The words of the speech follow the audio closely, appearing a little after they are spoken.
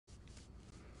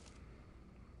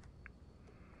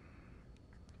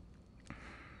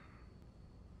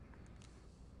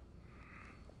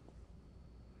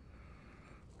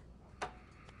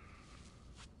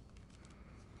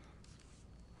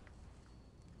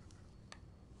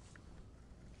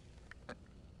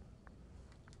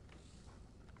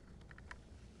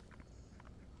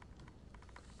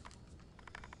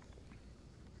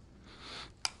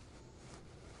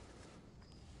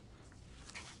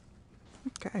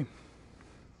Okay.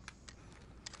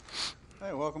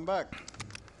 Hey, welcome back.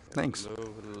 Thanks.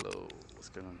 Hello, hello. What's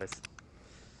going on, guys?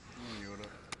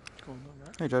 What's going on,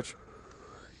 man? Hey, Judge.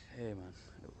 Hey, man.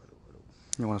 Hello, hello, hello.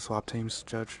 You want to swap teams,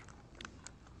 Judge?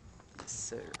 Yes,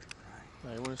 sir.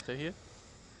 Now, you want to stay here?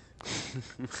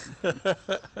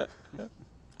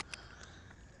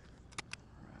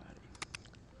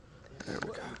 There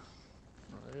we go.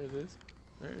 Oh, there it is.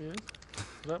 There he is.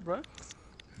 What's up, bro?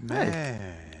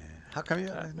 Man, how come you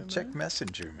Happening, haven't checked man?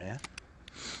 Messenger, man?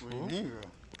 What do you mean, bro?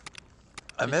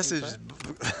 I Anything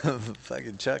messaged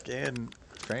fucking Chuck and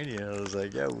Franny, and I was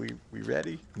like, "Yo, we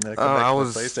ready?" And then I Oh, come back I to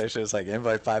was- the PlayStation. It's like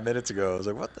invite 5 minutes ago. I was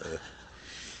like,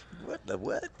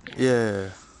 what? Yeah.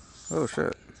 Oh,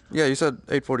 shit. Yeah, you said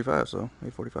 8:45, so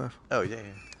 8:45. Oh yeah.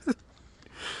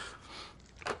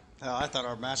 Hell, I thought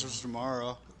our match was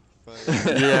tomorrow. But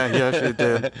Yeah, you actually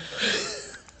did.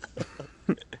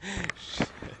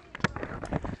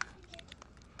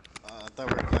 I thought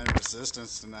we were playing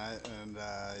Resistance tonight, and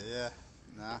yeah,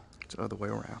 nah. It's the other way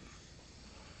around.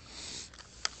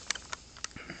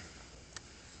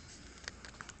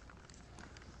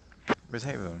 Where's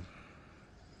Haven?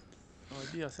 No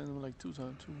idea. I sent him like two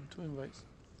invites.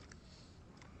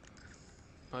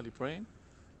 Probably praying.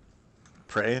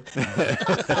 Praying. You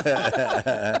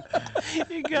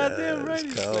goddamn right.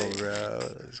 It's He's cold, praying. bro.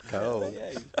 It's cold. Yeah,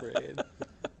 he's praying.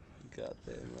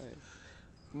 Goddamn right.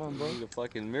 Come on, bro. Need a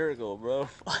fucking miracle, bro.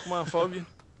 Come on, Fabian.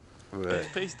 What?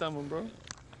 FaceTime him, bro.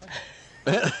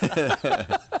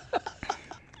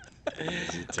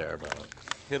 He's terrible.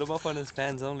 Hit him up on his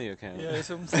fans only account. Yeah, that's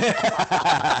what I'm saying.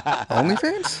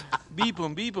 OnlyFans? Beep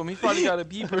him. He probably got a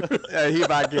beeper. He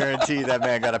might guarantee that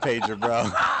man got a pager, bro.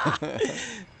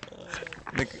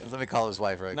 Let me call his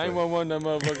wife right quick. 911, that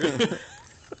motherfucker.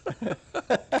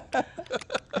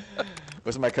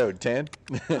 What's my code? 10?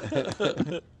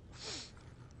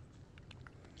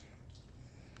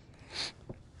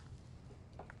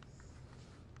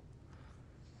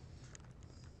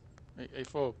 Hey,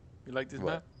 Fo, you like this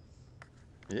What? map?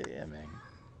 Yeah, man.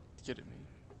 Get it,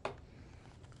 man.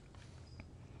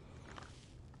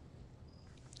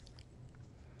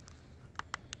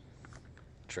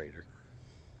 Traitor.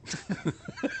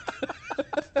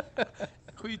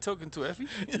 Who you talking to, Effie?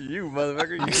 You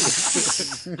motherfucker.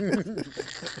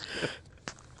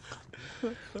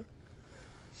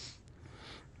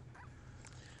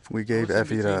 We gave What's in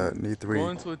Effie to between Need3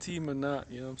 Going to a team or not,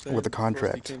 you know what I'm saying? with a Frosty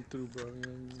contract. came through, bro. You know what I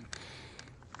mean?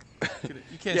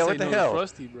 You can't Yeah, say what the no hell? to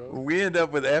Frosty, bro. We end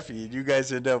up with Effie, and you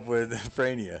guys end up with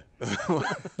Frania.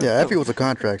 Yeah, Effie was a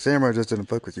contract. Samurai just didn't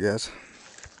fuck with you guys.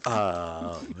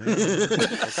 Oh, man.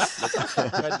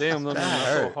 Goddamn, no, not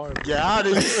so hard. Bro. Get out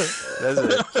of here.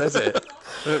 That's it.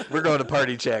 We're going to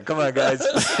party chat. Come on, guys.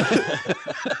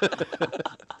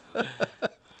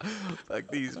 Fuck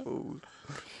these fools.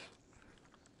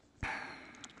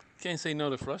 Can't say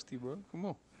no to Frosty, bro. Come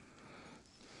on.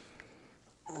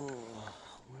 Oh,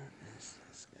 where is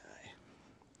this guy?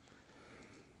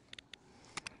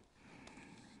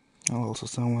 Oh, also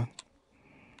someone.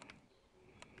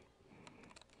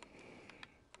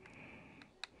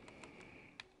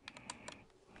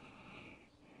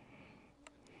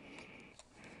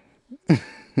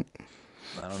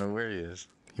 I don't know where he is.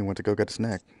 He went to go get a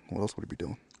snack. What else would he be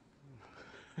doing?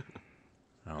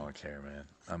 I don't care, man.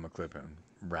 I'm going to clip him.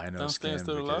 Rhino Downstairs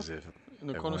skin, to the because left? if In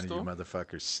the one corner of you store?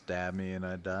 motherfuckers stab me and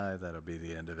I die, that'll be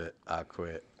the end of it. I'll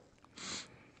quit.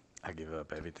 I give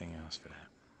up everything else for that.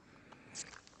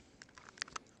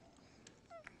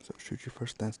 So shoot you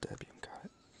first, then stab you. Got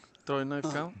it. Throwing knife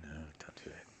count? No, don't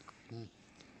do that.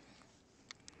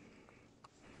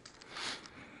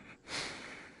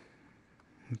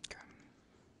 Okay.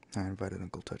 I invited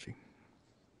Uncle Touchy.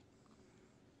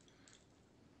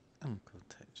 Uncle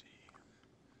Touchy.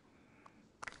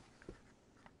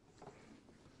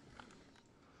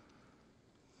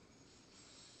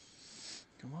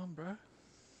 Come on, bro.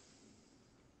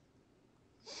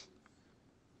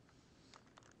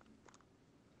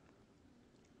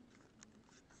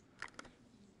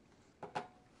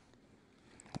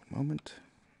 One moment.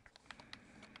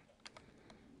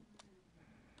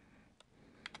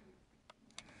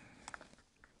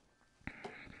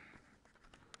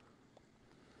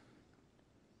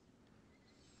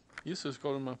 You should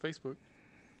scroll on my Facebook.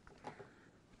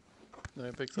 No,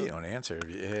 I picked He up. don't answer.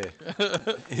 Yeah.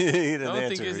 I He don't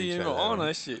think answer it's each even other. on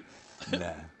that shit. Nah.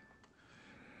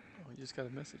 Oh, you just got a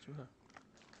message with her.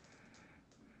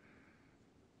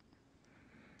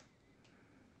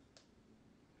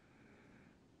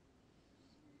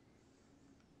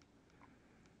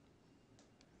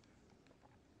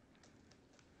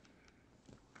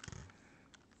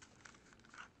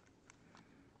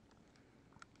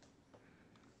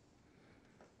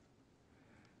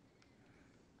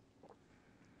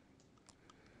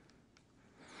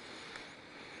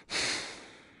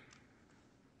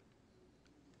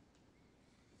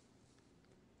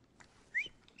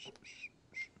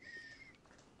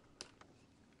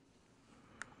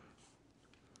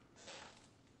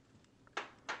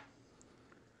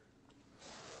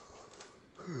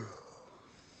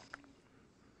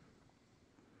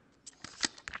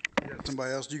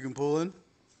 Somebody else you can pull in?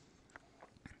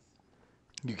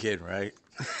 You kidding, right?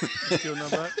 Still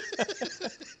not back?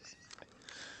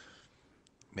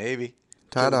 Maybe.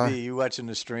 Tie-dye. Killer B, you watching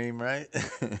the stream, right?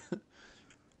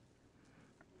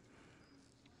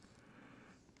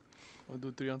 I'll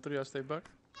do 3-on-3. I'll stay back.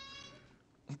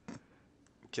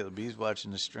 Killer B's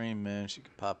watching the stream, man. She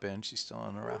could pop in. She's still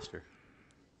on the roster.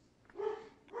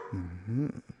 Mm-hmm.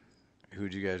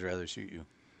 Who'd you guys rather shoot you?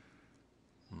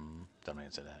 Don't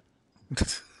answer that.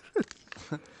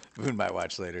 Boone might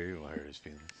watch later. He will hurt his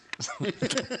feelings.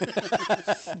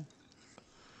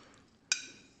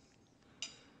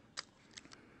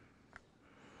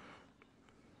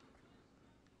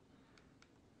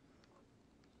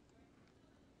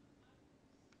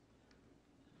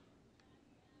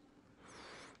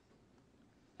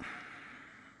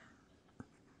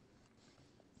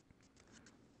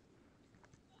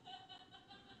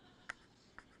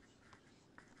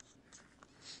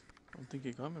 I don't think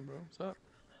he coming, bro. What's up?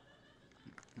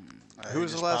 Who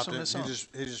was He the just last popped one in- that's on?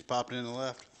 He just popped in and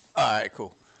left. All right,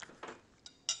 cool.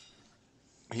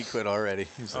 He quit already.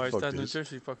 He's Oh, like, it's fuck that New this.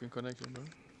 Jersey fucking connection, bro.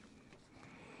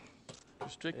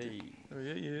 Restricted. Hey, Oh,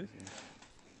 yeah, he is.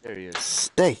 there he is.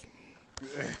 Stay.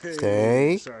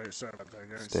 Stay. Sorry about that,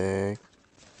 guys. Stay.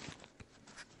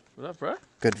 What up, bro?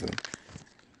 Good food.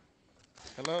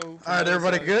 Hello. All right,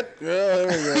 everybody good? Yeah, there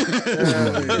we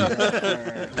go.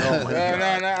 No,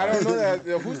 I don't know that.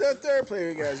 Who's that third player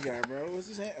you guys got, bro? What's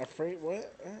his name? Afraid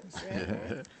what?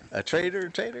 Sam? A traitor?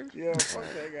 Yeah, fuck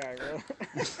that guy, bro.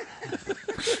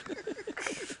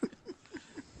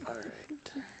 All right.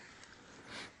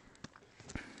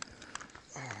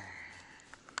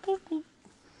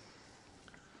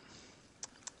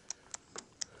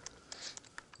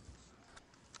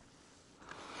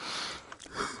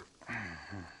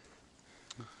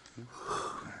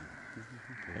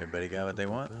 Everybody got what they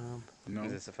want? No.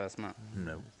 Is this the first map?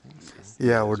 No.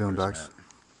 Yeah, we're doing docs.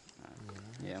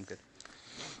 Yeah, I'm good.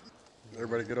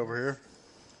 Everybody good over here?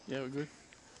 Yeah, we're good.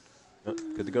 Oh,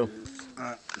 good to go. All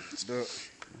right, let's do it.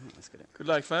 Let's get it. Good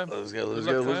luck, fam. Let's go, Good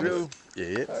luck, fam.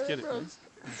 Yeah. Let's get it, man.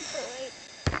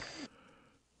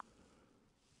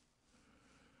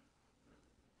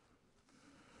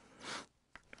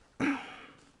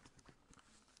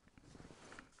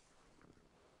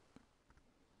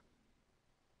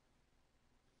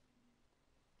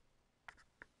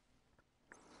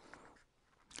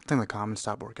 I think the comments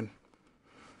stopped working.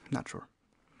 Not sure.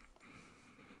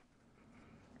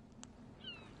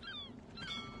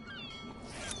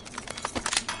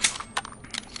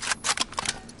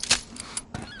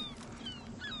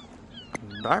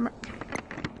 Diamond.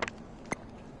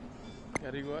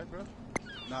 Gotta go out, bro.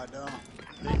 Not done.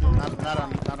 Not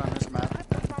on this map.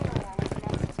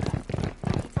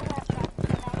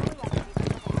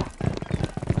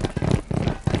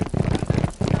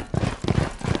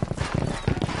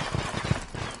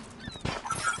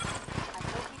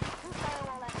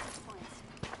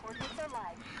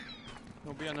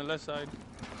 Don't be on the left side.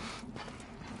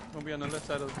 Don't be on the left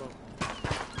side of the boat.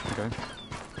 Okay.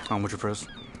 On with your first.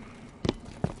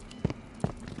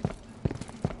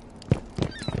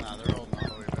 Nah, they're holding all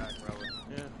the way back, probably.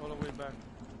 Yeah, all the way back.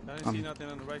 I didn't see nothing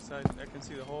on the right side. I can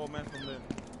see the whole map from there.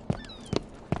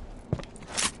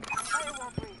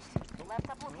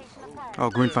 Oh,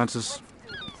 green fences.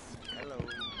 Hello.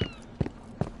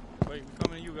 Wait, we're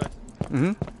coming to you guys.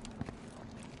 Mm-hmm.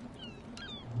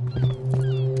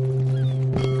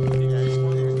 Yeah, he's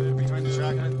behind the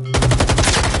shotgun.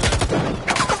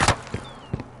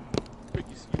 Quick,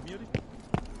 you muted?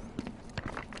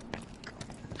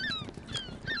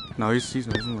 No, he's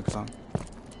moving like a song.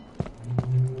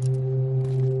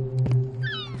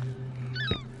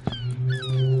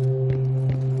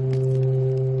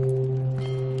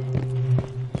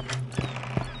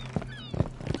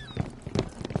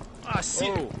 Ah, shit!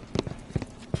 Oh.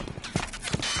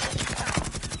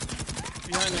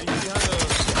 Behind the.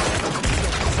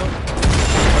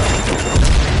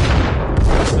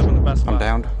 I'm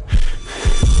downed.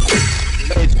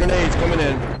 Grenades coming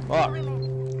in. Fuck.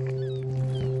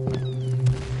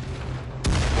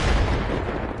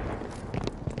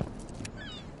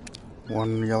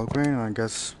 One yellow green, and I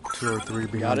guess 2 or 3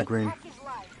 behind the it. green.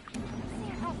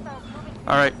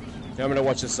 Alright, Yeah, I'm gonna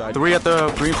watch this side. 3 at the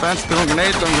green fence, throwing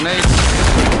grenades,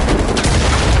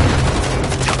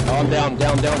 Oh, I'm down.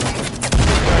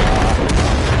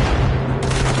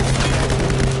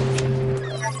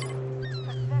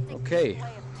 Okay.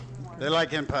 They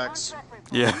like impacts.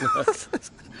 Yeah.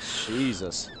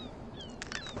 Jesus.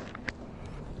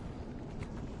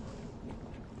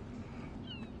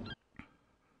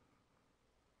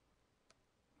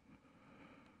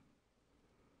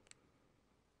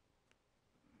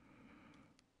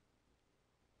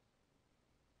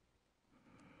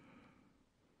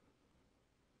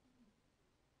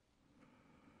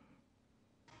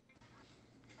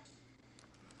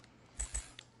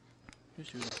 Who's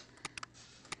shooting?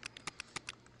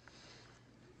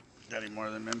 Got any more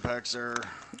than impacts there?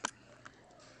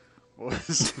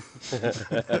 Boys.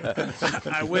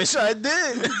 I wish I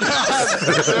did.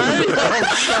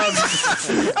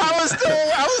 I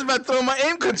was about to throw my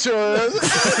aim controller.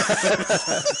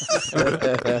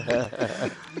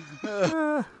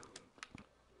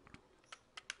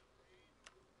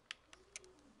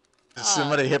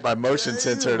 Somebody hit my motion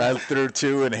sensor, and I threw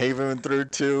 2, and Haven threw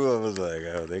 2. I was like,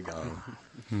 oh, they gone.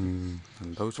 And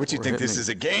those What, you four think hit this me. is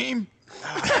a game?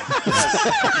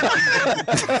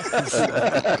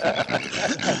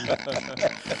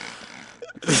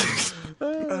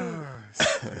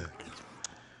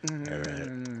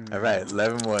 All right,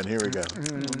 11-1. Here we go.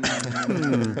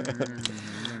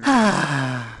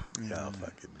 Y'all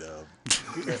fucking dumb.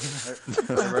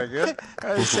 Everybody good?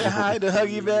 Say hi to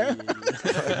Huggy Bear.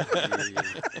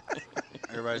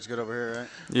 Everybody's good over here, right?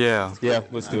 Yeah. Yeah,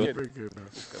 let's do it. Pretty good, bro.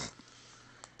 It's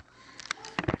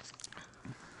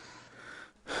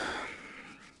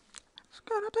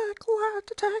gonna take a lot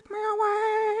to take me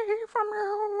away from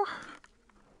you.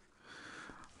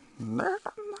 There's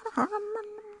not a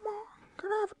minute more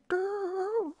could ever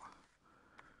do.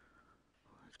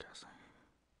 What's that say?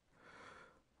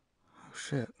 Oh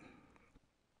shit.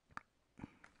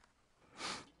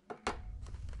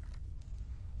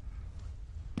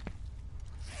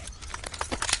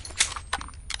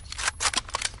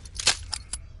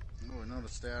 Oh, we know to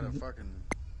stay out of fucking.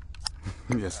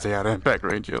 Yeah, stay out of impact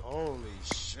range, yo. Holy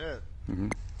shit.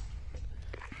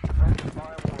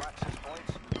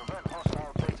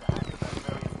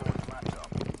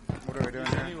 What are we doing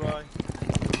here? Anyway,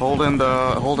 Holding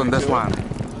this line.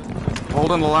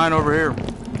 Holding the line over here.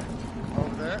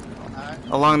 Over there? Alright.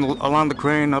 Along the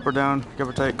crane, up or down, give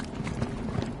or take.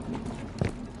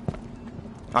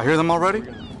 I hear them already?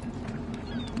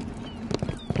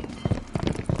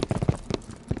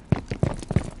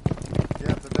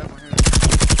 Yeah, they're definitely here.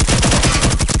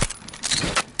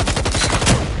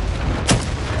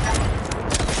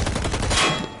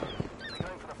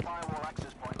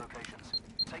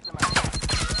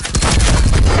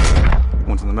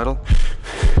 One's in the middle.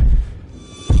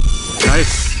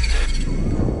 Nice.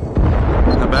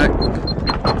 In the back.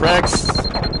 Frags.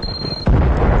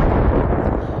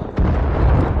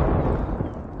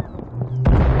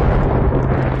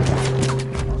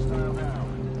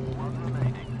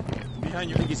 behind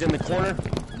you. I think he's in the corner.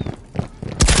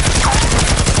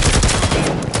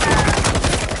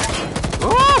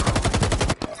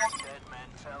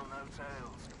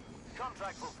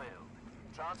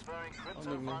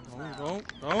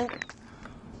 Don't.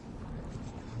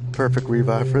 Perfect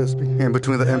revive frisbee. In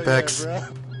between the impacts. Yeah,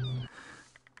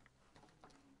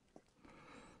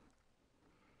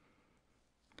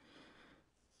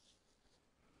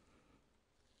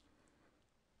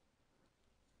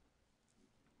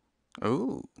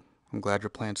 Ooh. I'm glad your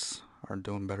plants are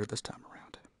doing better this time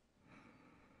around.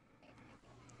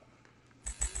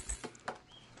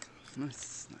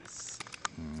 Nice, nice.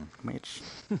 Mitch.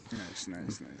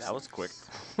 nice. That was quick.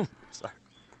 Sorry.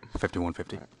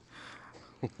 5150.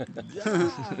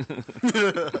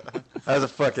 That was a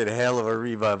fucking hell of a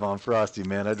revive on Frosty,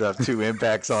 man. I dropped 2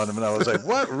 impacts on him, and I was like,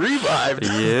 what? Revived?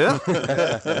 Yeah.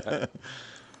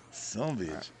 Son of a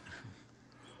bitch.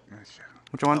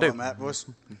 What you want to Hello, do? Matt, boys.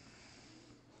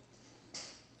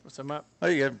 What's the map? Oh,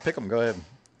 you got to pick them. Go ahead.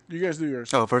 You guys do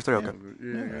yours. Oh, first three? Okay.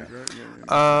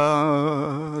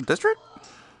 Yeah. District?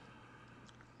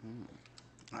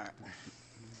 Alright.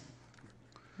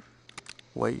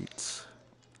 Wait.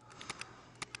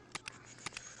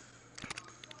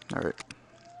 All right.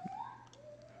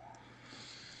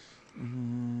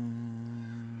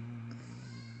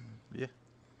 Yeah.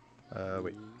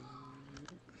 Wait.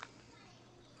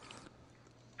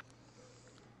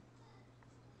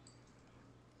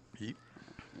 Eat.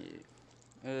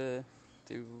 Yeah.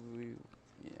 Do we?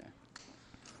 Yeah.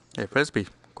 Hey, frisbee?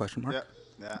 Question mark.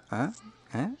 Yeah. Huh?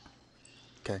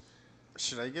 Okay.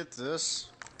 Should I get this?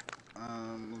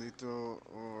 Lethal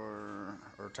or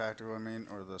tactical, I mean,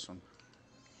 or this one?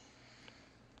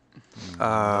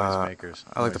 Noisemakers.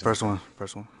 I like the first one.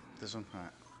 First one. This one?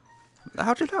 Alright.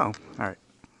 How'd you know? All right.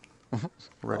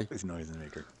 Ready? Always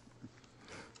noisemaker.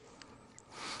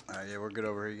 Alright, yeah, we're good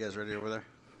over here. You guys ready over there?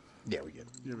 Yeah, we get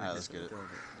it. Alright, let's get it.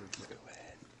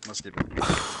 Let's get it.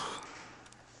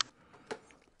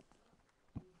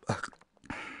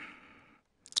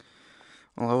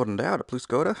 Well, I wouldn't doubt it. Please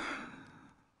go to.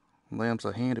 Lamb's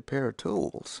a handy pair of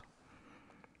tools.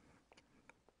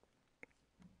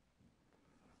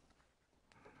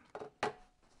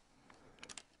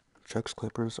 Chuck's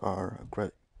clippers are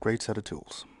a great set of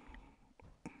tools.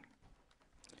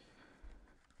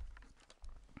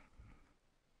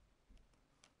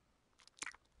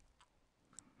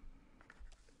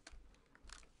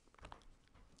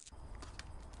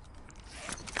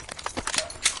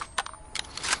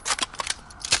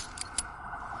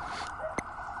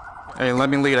 Hey, let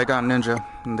me lead. I got ninja,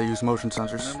 and they use motion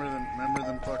sensors. Remember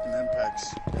them fucking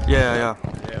impacts. Yeah, yeah.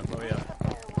 Yeah, bro, yeah.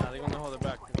 Nah, they're gonna hold it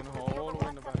back. They're gonna hold all the way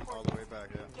in the back. All the way back,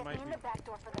 yeah.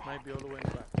 Might be all the way in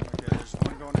the back. Okay, there's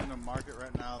one going in the market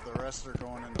right now. The rest are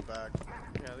going in the back.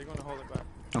 Yeah, they're gonna hold it back.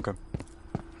 Okay.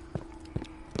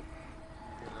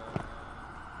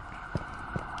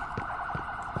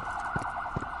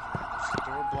 There's a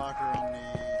door blocker on the...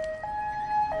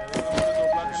 Yeah, they're gonna hold the door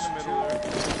block in the middle there.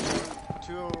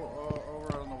 Two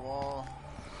over on the wall.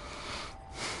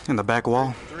 In the back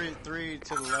wall. Three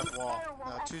to the left wall.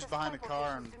 Two's behind the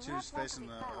car and two's facing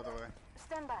the other way.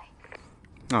 Stand by.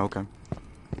 Oh, okay.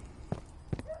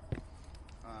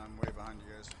 I'm way behind you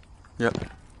guys. Yep.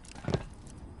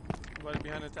 Anybody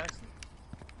behind the taxi?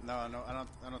 No, I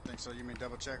don't think so. You mean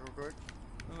double check real quick?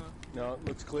 No, it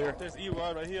looks clear. There's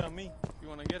E-Rod right here on me. You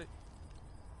wanna get it?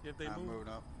 If they I'm move. moving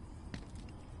up.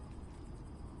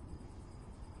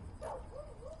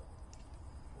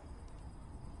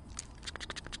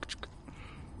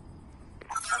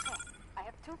 Okay. I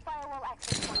have 2 firewall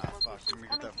access point Fuck, locations can we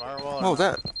get coming that to you. firewall? or What was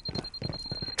not? that?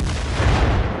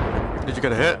 Did you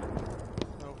get a hit?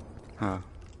 Nope. Huh.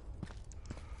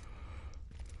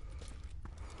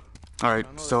 I Alright,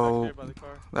 know they're so back there by the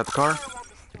car. that the car? Firewall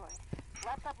destroyed.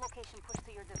 Laptop location pushed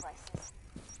to your devices.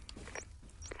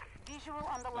 Visual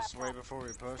on the This way laptop. before we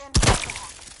push. Stand by for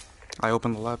hack. I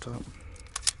opened the laptop.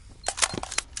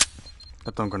 I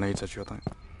throwing grenades at you, I think.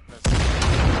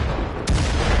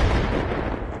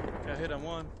 Got hit on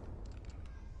one.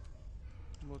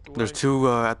 Moved away. There's 2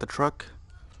 at the truck.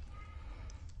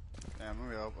 Yeah,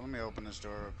 let me open this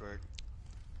door real quick.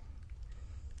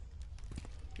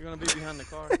 You're gonna be behind the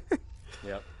car.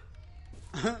 Yep.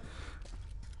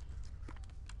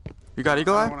 You got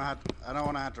eagle I eye? don't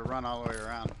want to have to run all the way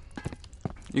around.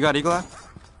 You got eagle eye?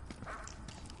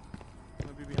 I'm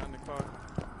gonna be behind the car.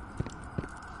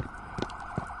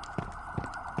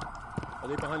 Are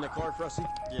they behind the car, Frosty?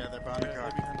 Yeah, they're behind the Yeah, car.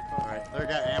 they're behind the car. Alright. They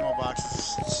got ammo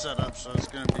boxes set up, so it's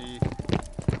gonna be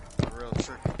a real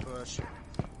tricky push.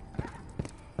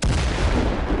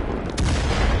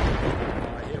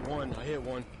 I hit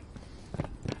one.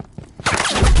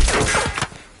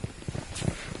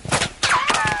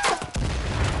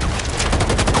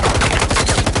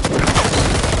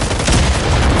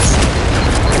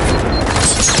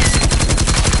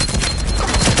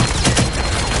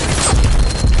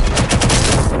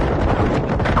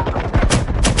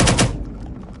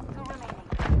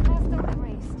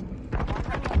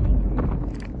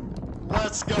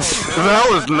 Let's go. That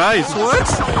was nice. What?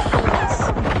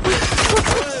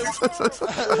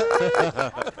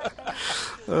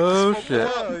 Oh shit.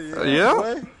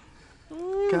 Yeah.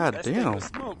 God That stick damn. was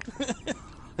smoked.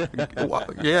 Wow.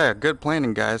 Yeah, good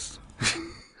planning, guys.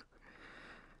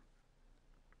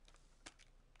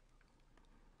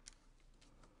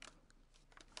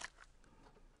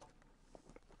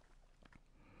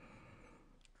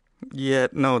 Yeah,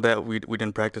 no, that we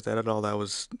didn't practice that at all. That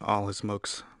was all his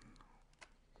smokes.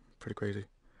 Pretty crazy.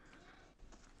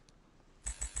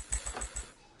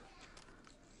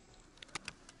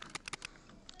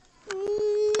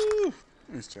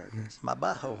 Let's try this. My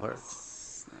butthole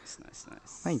hurts. Nice.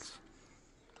 Thanks.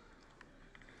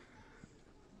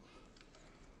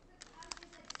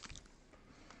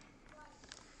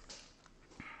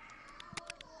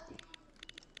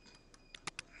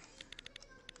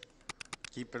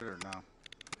 Keep it or no?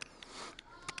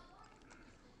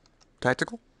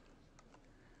 Tactical?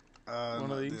 One of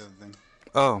no, these? The other thing.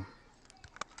 Oh.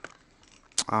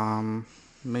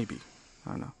 Maybe.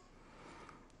 I don't know.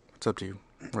 It's up to you.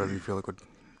 Whatever you feel like would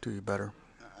do you better.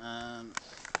 I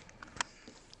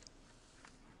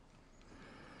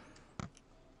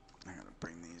gotta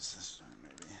bring these this time,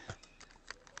 maybe.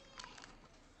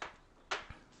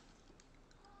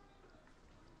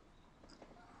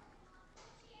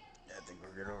 Yeah, I think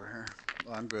we're good over here.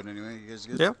 Well, I'm good anyway. You guys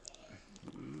good? Yep.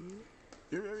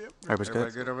 Yep. Everybody's Everybody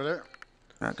good? good over there?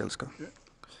 Alright, let's go.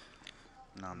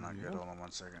 No, I'm not good. Hold on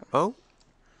 1 second. Oh?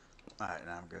 Alright,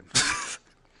 now I'm good.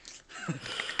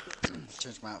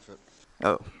 Change my outfit.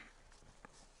 Oh.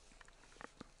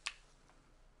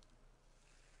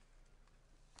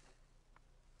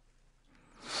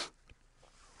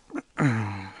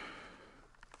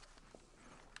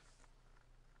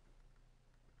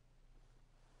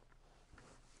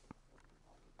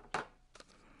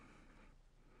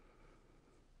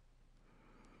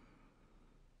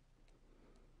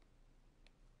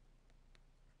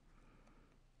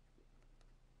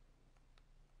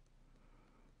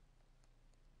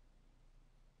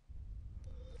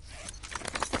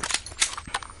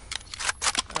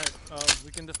 Alright,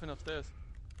 we can defend upstairs.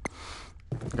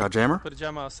 Got jammer? Put a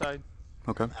jammer outside.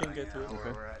 Okay. Can't get to it.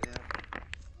 Where we're at, yeah.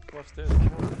 Go upstairs.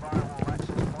 Firewall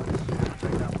access points.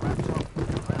 Take that laptop.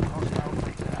 Prevent hostile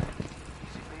data.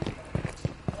 Easy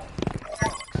peasy.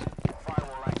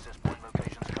 Firewall access point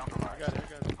locations I compromised. got it.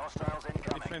 Hostiles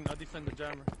incoming. I defend the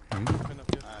jammer. Mhm. Defend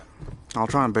up here. I'll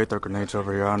try and bait their grenades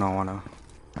over here. I don't want to.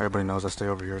 Everybody knows I stay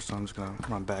over here, so I'm just gonna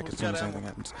run back as soon as anything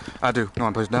happens. I do. You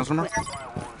want to place down somewhere?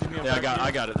 Give me a Yeah, back I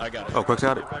here. got it. Oh, Quick's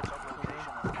got it.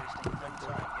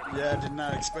 Yeah, I did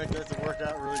not expect that to work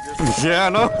out really good. Yeah, I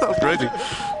know. That was crazy.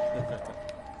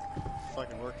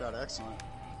 Fucking worked out excellent.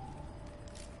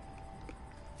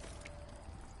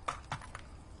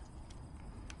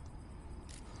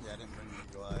 Yeah, I didn't bring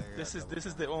the UI. This is this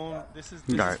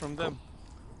Alright, is from them.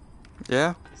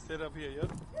 Yeah. Stay up here, yep.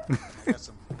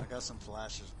 I got some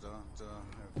flashes though.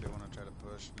 If they want to try to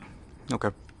push, Okay.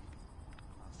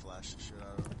 I'll flash the shit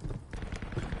out of them.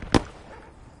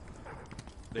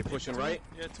 They pushing right?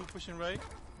 Yeah, two pushing right.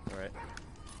 All right.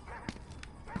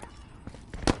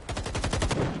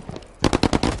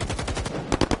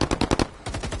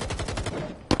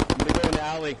 I'm gonna go in the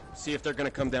alley, see if they're gonna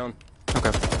come down.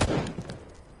 Okay.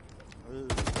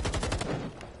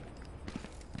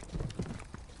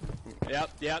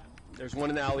 Yep. There's one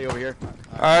in the alley over here.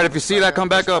 All right. If you see that, come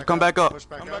back up. Come back up. Push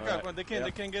back Come up. back up, but they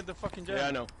can't get the fucking jammer. Yeah,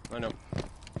 I know. They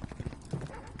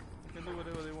can do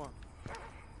whatever they want.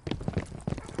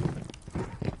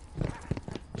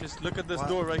 Just look at this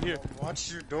door right here.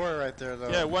 Watch your door right there, though.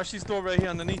 Yeah, watch this door right here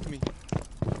underneath me.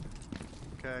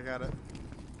 Okay, I got it.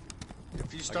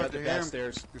 If you I start got to the hear back him,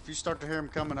 stairs. if you start to hear him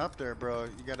coming up there, bro,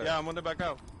 you gotta, Yeah, I'm on the back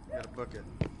out. you gotta book it.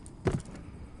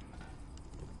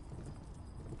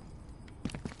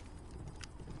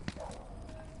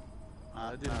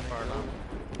 I didn't Not make far it enough.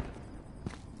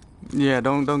 Yeah.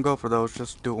 Don't go for those.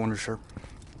 Just do it when you're sure.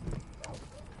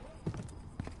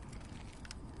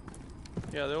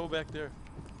 Yeah, they're all back there.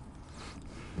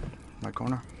 My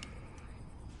corner.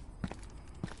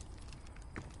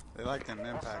 They like them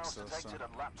impacts, though. So.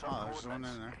 Oh, there's one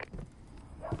in there.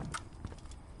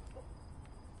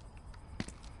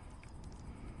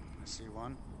 I see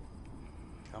one.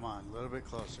 Come on, a little bit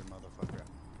closer, motherfucker.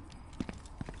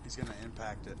 He's gonna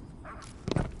impact it.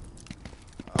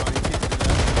 Oh, you can't do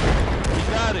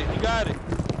that. He got it.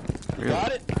 You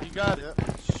got it? He got it.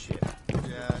 Yep. Shit.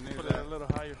 Yeah, I knew Put it that. a little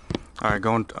higher. All right.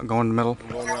 Go in the middle. I'm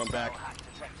going around back.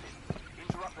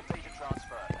 Interrupt the data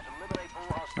transfer and eliminate all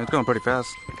hostiles. It's going pretty fast.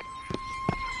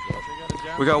 They got a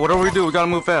jammer. We got whatever we do. We gotta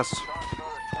move fast. Transfer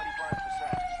at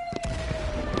 25%.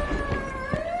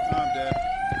 Oh, I'm dead.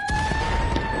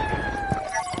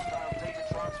 Hostile data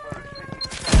transfer at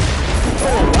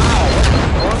 50%.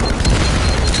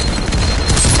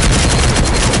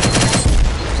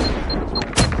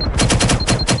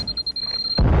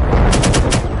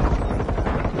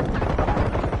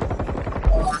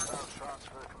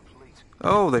 Transfer complete.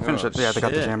 Oh, they finished it. Yeah, they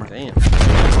got the Shit, jammer. Damn.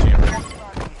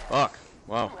 Fuck.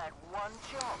 Wow. You had one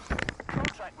job.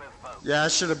 Contract revoked. Yeah, I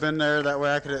should have been there. That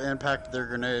way I could have impacted their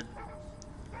grenade.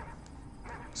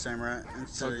 Samurai,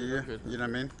 instead of Okay, you. okay. You know what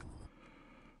I mean?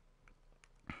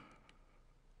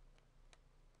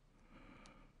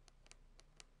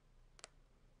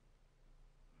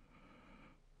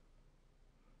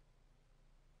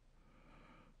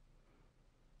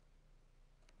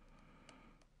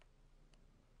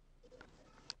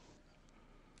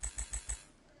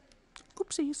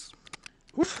 Oopsies.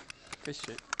 Good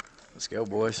shit. Let's go,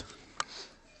 boys.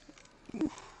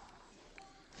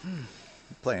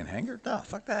 Playing hanger? No,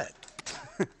 fuck that.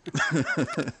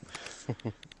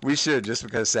 We should, just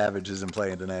because Savage isn't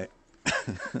playing tonight.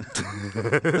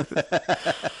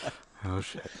 Oh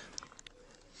shit.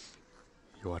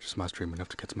 You watch my stream enough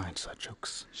to get my inside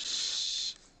jokes.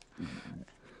 Shh.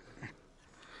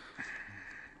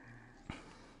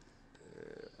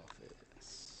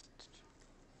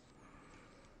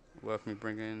 Worth me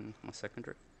bringing my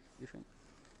secondary, you think?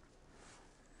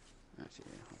 Actually,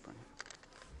 yeah, I'll bring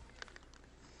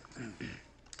it.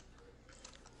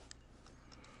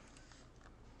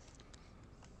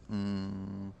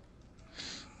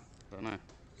 Don't know.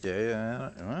 Yeah.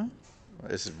 Well,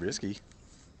 this is risky.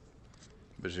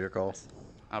 But it's your call.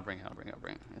 I'll bring it.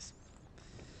 It's,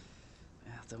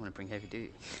 yeah, I don't want to bring heavy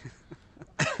duty.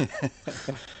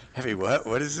 Heavy what?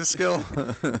 What is this skill?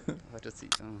 I just see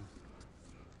some.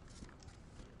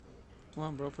 Come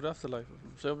on, bro. Put afterlife.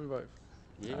 Self revive.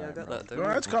 Yeah, I got that.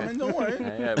 Well, it's coming. Don't worry.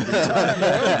 Yeah,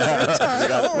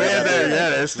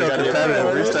 It's still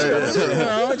competitive. We started.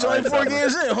 It's only 4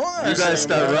 games in. Hold on. You guys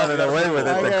start running away with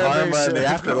it. The karma and the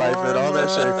afterlife and all that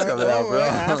shit's coming out,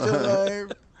 bro.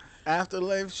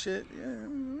 Afterlife shit. Yeah.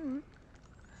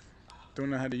 Don't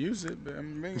know how to use it, but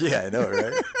I'm making Yeah, I know,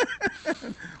 right?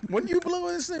 When you blow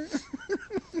this thing?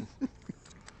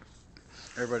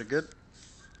 Everybody good?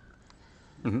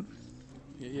 Mm-hmm.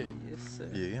 Yeah. Yes, sir.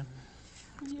 Yeah.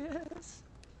 Yes.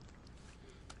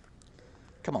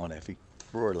 Come on, Effie.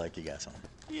 Roar like you got something.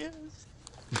 Yes.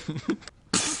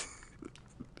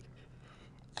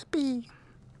 Happy.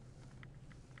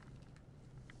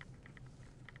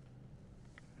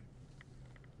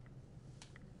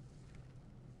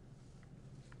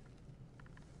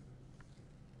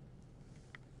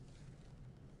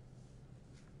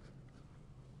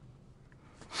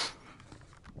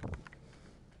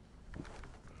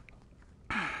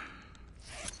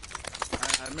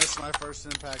 I missed my first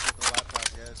impact with the laptop,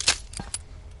 guys.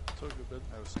 So good, bud.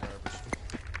 That was garbage.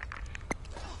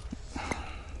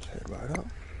 Head right up.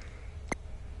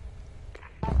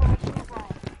 Operation is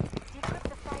live. Decrypt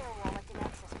the firewall at the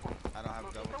access point. I don't have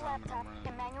Locate double the time and I'm laptop running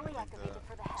and manually I think, activate it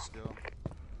for the hack. skill.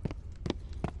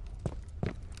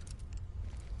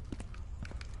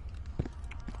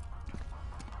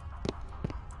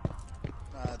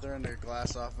 They're in their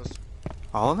glass office.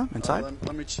 All of them inside?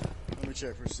 Let me check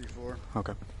for C4.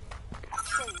 Okay.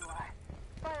 There you are.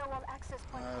 Firewall access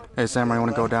point. Hey, Samurai, you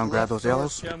want to go Left- down, grab left those door.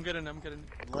 yellows? Yeah, I'm getting it.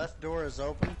 Left door is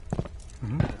open.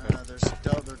 Mm-hmm.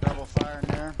 They're double firing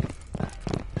there.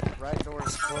 Right door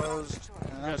is closed.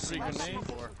 And Got I'm three seeing grenades.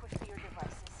 C4. Push to your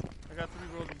devices. I got 3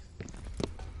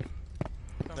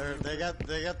 rollies.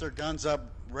 They got their guns up,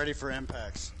 ready for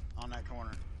impacts on that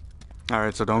corner. All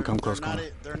right, so don't come close. Corner.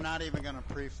 They're not even gonna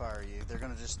pre-fire you. They're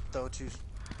gonna just throw 2.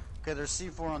 Okay, there's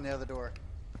C4 on the other door.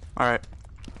 All right.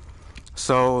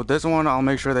 So this one, I'll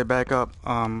make sure they back up,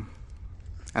 and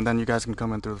then you guys can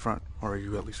come in through the front, or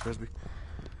you at least Frisbee.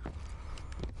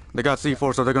 They got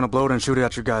C4, so they're gonna blow it and shoot it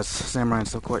at you guys. Samurai and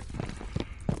still quick.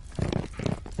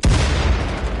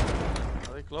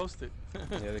 Oh, they closed it.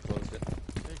 Yeah, they closed it.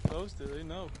 They closed it. They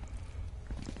know.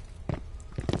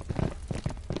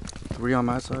 3 on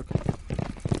my side.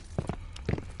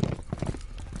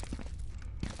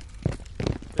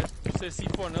 You said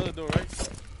C4 another door, right?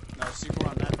 No, C4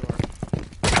 on that door.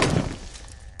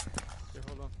 Okay,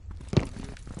 hold on.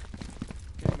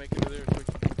 Can't make it over there quick.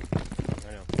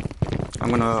 I know. I'm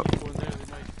gonna. C4 in there, they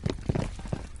might.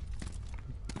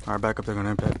 All right, back up. They're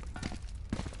gonna impact.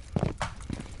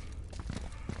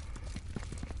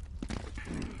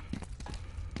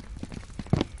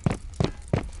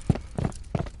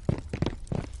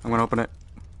 I'm gonna open it.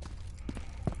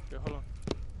 Okay, hold on.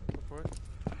 Go for it.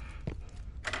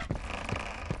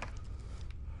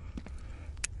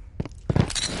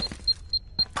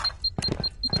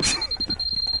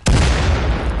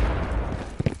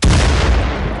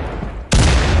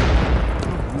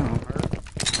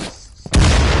 You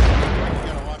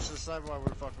gotta watch this side while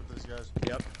we fuck with these guys.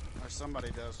 Yep. Or somebody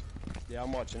does. Yeah,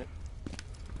 I'm watching it.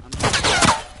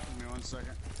 Give me 1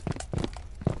 second.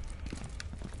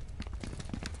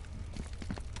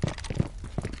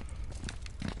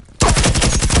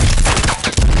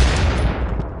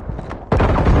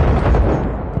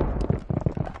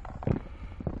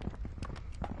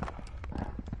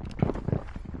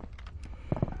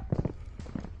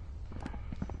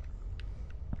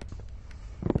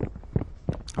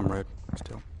 I'm red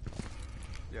still.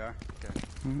 Yeah. Okay.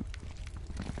 Mhm.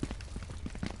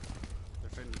 They're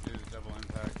fitting to do the double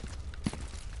impact.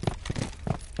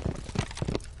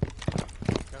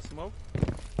 Got smoke?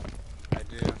 I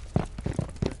do.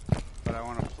 But I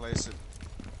want to place it.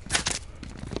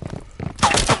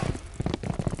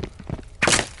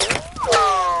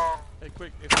 Hey,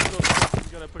 quick. If you go,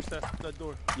 you gotta push that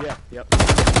door. Yeah, yep.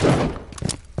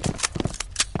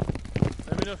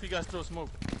 Let me know if you guys throw smoke.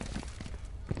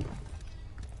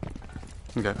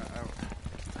 Okay.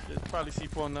 There's probably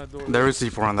C4 on that door. There is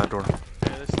C4 on that door. Yeah,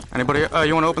 there's C4. Anybody?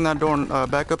 You want to open that door and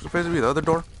back up to Frisbee, the other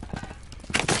door?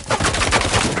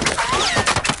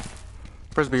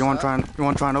 Frisbee, you want to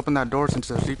try and open that door since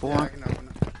there's C4 Yeah, I on? can open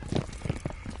it.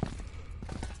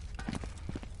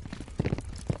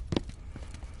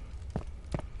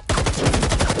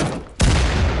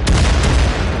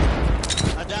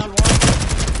 I downed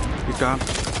one. He's gone.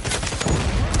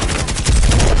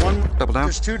 One. Double down.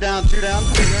 There's 2 down, 2 down.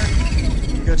 2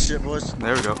 there. Good shit, boys.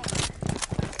 There we go.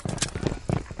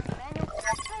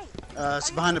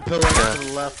 It's behind the pillar to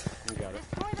the left. You got it.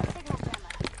 Destroy the signal jammer.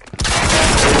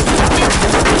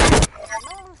 No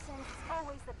loose ends is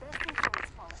always the best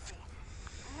insurance policy.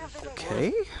 I have the data.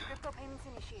 Okay. Crypto payments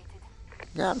initiated.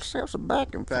 Got ourselves a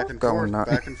back and Back and going forth. now.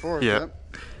 Back and forth. Yeah. Yep.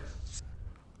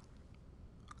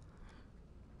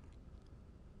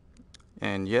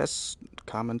 And yes,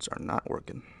 comments are not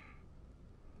working.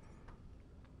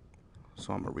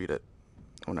 So I'm gonna read it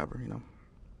whenever, you know.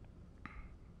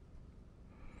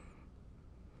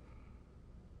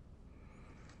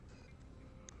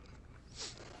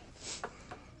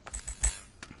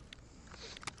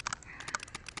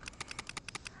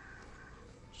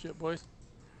 Shit, boys.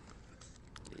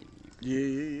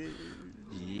 Yeah.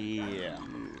 Yeah.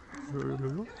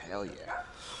 Hell yeah.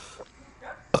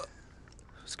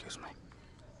 Excuse me.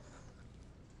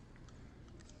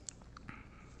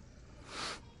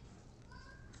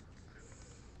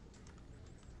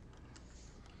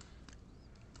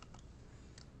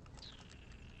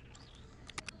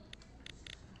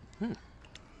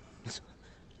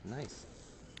 Nice.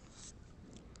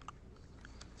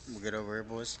 We'll get over here,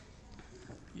 boys.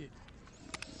 Yeah.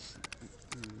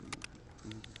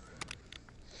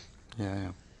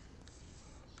 Yeah.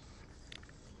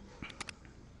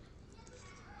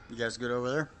 You guys good over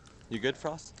there? You good,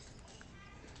 Frost?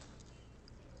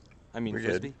 I mean, We're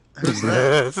good. Frisbee?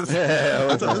 Yeah,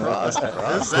 what's up,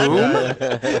 Ross?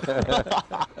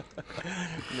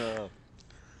 No.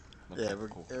 Yeah, we're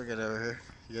good over here.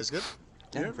 You guys good?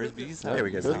 Damn, Frisbee's Yeah,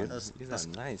 we got good. He's not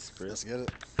nice, Let's Frisbee. get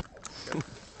it.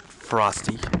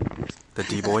 Frosty, the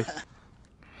D-boy.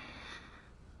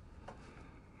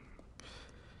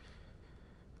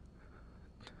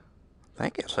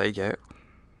 Thank you.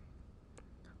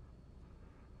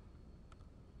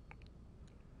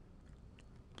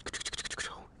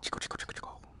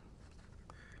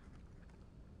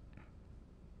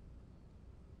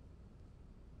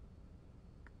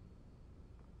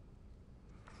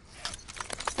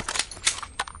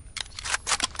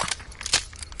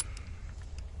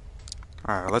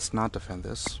 Alright, let's not defend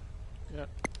this. Yeah.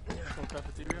 From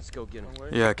cafeteria. Let's go get him. One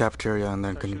way. Yeah, cafeteria, and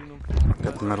then Start can shooting 'em.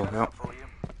 get the middle. Yep.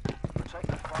 Protect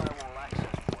the firewall access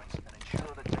points and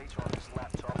ensure the data on this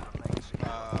laptop remains secure.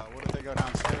 What if they go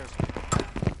downstairs?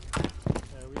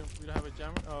 Yeah, we don't have a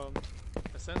jammer.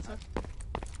 A sensor.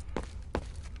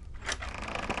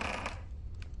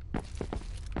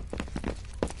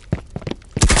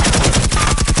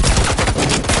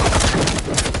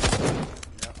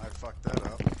 Yeah, I fucked that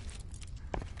up.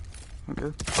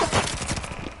 Okay.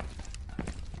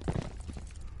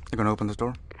 You're gonna open this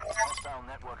door? Hostile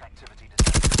network activity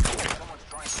detected. Someone's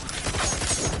trying to...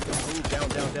 Ooh, down.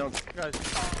 Guys, get out of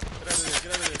there.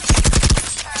 Get out of there.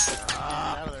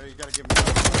 Get out of there. You gotta give me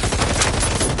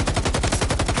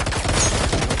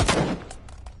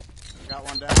Got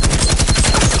one down.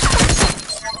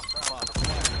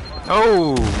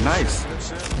 Oh, nice. Good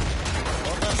shit.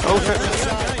 Okay.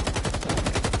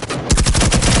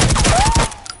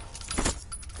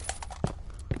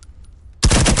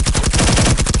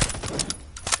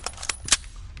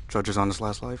 Judge is on his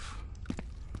last life.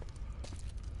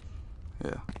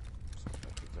 Yeah.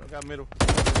 I got middle.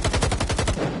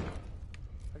 There.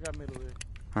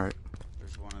 Alright.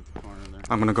 There's one at the corner there.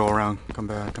 I'm gonna go around. Come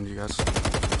back. Come to you guys.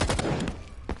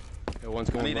 Yeah, one's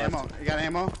I going need left. ammo. You got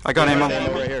ammo? I got ammo.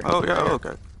 ammo right here. Oh, yeah.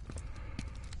 Okay.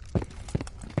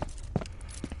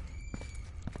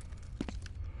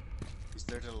 He's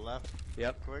there to the left.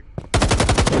 Yep. Quick.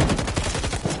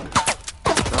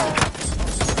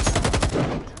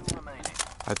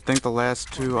 I think the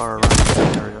last two are around this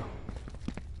area.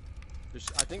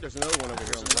 I think there's another one over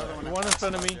here on the Another right. One in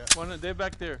front of me. Yeah. They're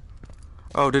back there.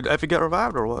 Oh, did Effie get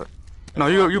revived or what? No,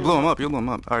 you blew him up. You blew him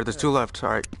up. All right, there's two left.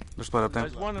 All right, they're split up there.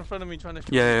 There's one in front of me trying to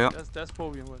shoot. Yeah. That's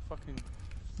Pobian with fucking.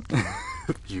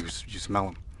 You smell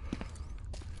him.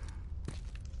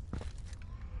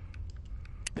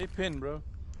 They pinned, bro.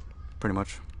 Pretty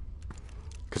much.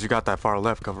 Because you got that far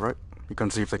left cover, right? You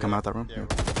can see if they come out that room. Yeah.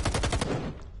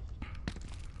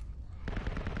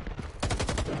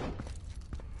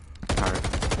 Alright.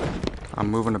 I'm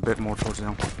moving a bit more towards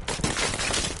them.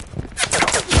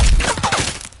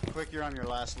 Quick, you're on your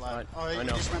last life. Oh, I you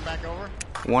know. just went back over?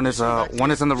 One is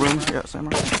in the room. Yeah,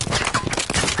 samurai.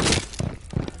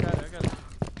 I got it.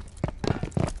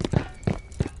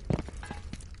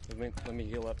 Let me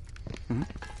heal up. Got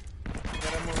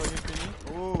ammo right here for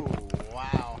you. Ooh,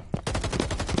 wow.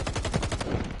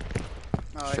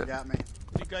 Oh, he Shit. got me.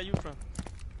 Where got you from?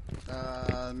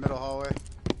 Middle hallway.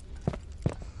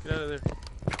 Get out of there.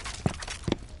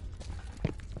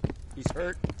 He's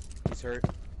hurt.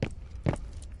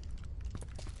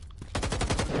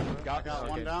 I got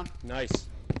one down. Nice.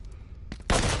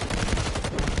 Got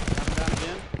him down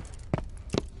again.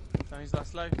 Now his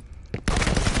last life.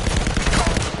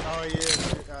 Oh, he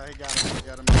is. He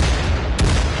got him.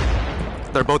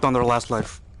 They're both on their last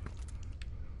life.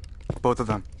 Both of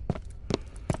them.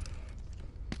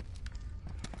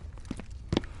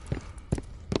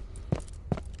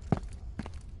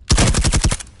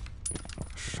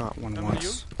 Shot one How many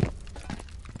once.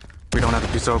 We don't have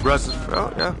to be so aggressive.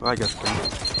 Oh, yeah, I guess we can.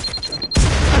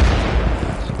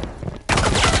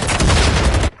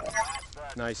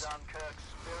 Nice. Dunkirk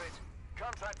spirit.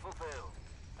 Contract fulfilled.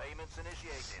 Payments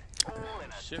initiated. All in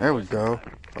a There we go.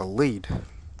 A lead.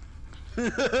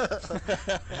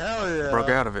 Hell yeah. Broke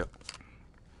out of it.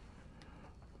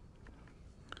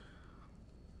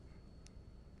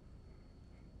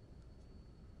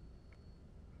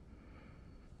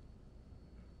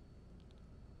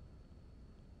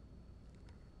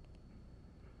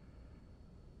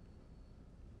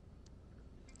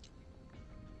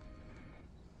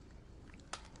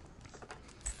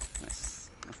 Nice,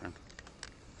 my friend.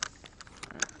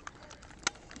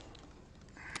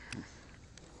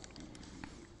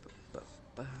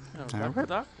 Alright.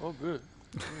 Doc? Oh, good.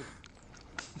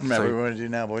 Remember what we want to do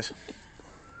now, boys?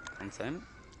 Consignment?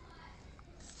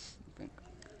 I think.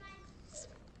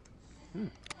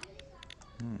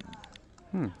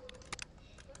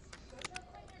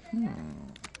 Yeah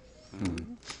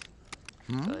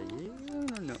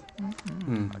or no?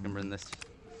 I can bring this.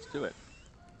 Let's do it.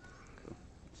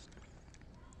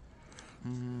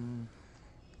 All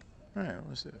right,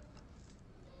 let's do it.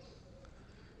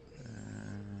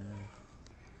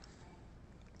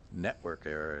 Network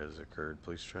error has occurred.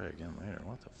 Please try again later.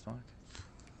 What the fuck?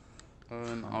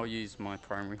 I'll use my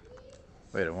primary.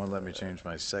 Wait, it won't let me change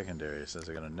my secondary. It says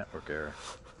I got a network error.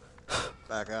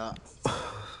 Back out. All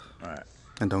right.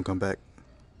 And don't come back.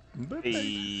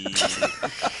 Hey. Stay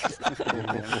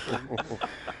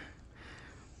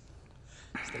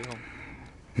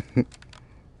home.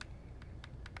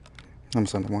 I'm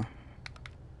sending one.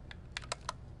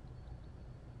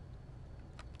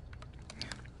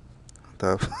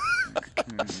 The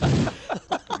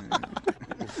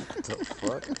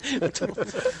Fuck. What the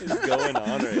fuck is going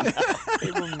on right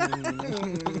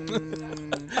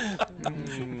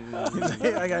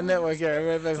now? I got network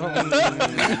here. Right back home.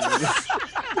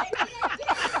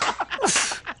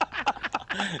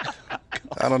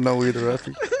 I don't know either,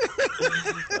 Effie.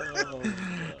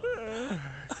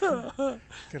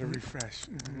 Gotta refresh.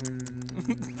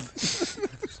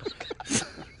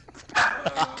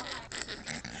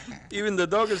 Even the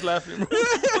dog is laughing. What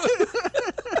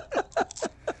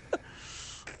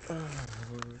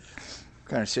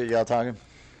kind of shit y'all talking?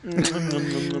 I'm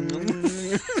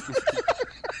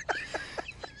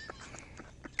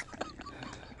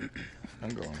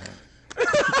going home.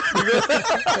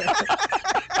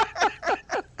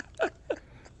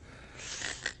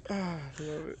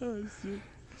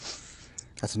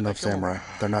 That's enough, Samurai.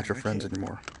 They're not your friends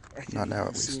anymore. Not now,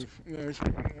 at least. No,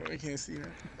 I can't see that.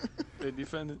 They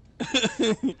defended.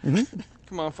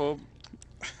 Come on, phobe.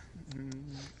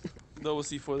 Double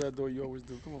C for that door you always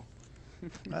do. Come on.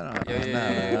 I don't know.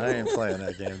 Yeah. No, I ain't playing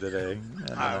that game today.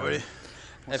 Alright,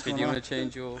 Effie, do you want to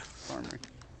change your primary?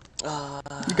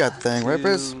 You got the thing, right,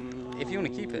 Fizz? If you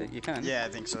want to keep it, you can. yeah, I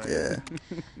think so. Yeah.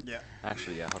 Yeah.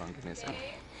 Actually, yeah, hold on, give me a second.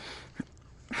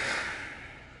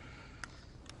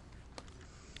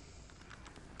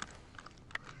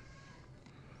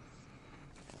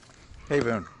 Hey,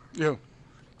 Boone. Yo.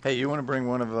 Hey, you want to bring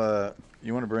one of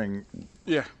you want to bring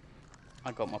Yeah.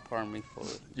 I got my primary for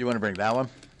it. you want to bring that one?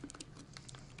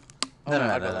 Oh, No, I no,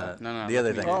 got no, that. No, the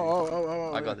other me. thing.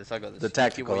 Oh. I got this. The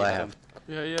tactical I have.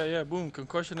 Yeah. Boom.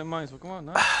 Concussion in mind. So come on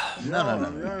now.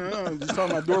 No. Just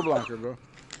talking about door blocker, bro.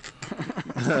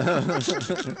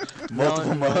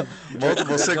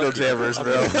 Multiple signal jammers,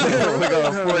 bro. We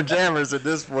got 4 jammers at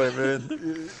this point,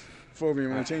 man. For me,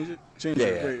 want to change it? Change Yeah,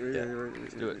 it. yeah,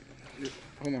 Wait. Do it.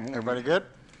 Hold on. Everybody good?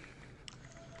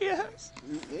 Yes.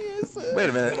 Wait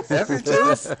a minute. Every two?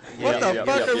 What the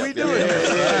fuck are we doing here?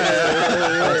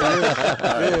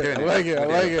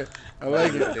 I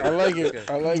like it.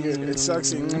 It's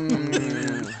sexy.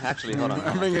 Actually, hold on.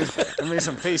 I'm making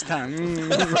some FaceTime.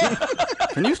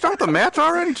 Can you start the match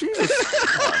already? Jesus.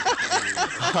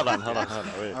 Hold on.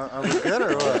 Wait. Are we good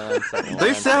or what?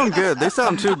 They sound good. They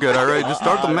sound too good. All right, just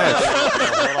start the match.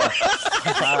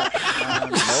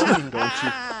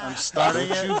 I'm starting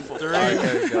it. 3,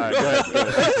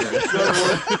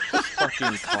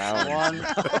 Fucking clown. 1.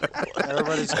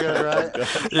 Everybody's good, right?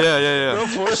 Yeah. Go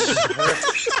for it.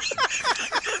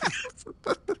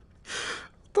 What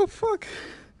the fuck?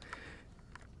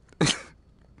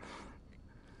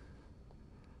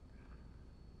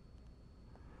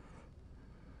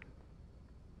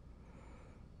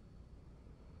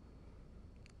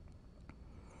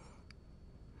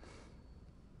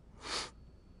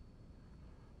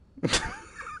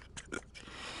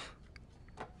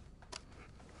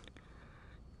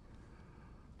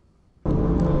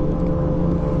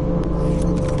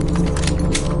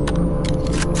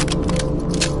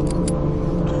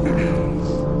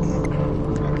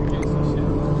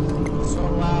 So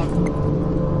loud.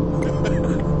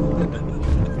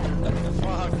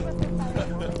 Fuck.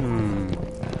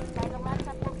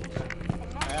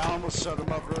 I almost shut him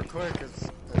up real quick.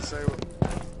 Say,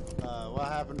 what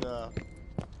happened to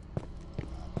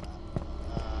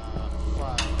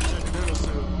chicken noodle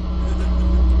soup?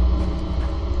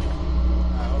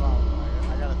 Hold on.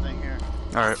 I got a thing here.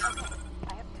 All right. I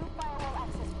have 2 firewall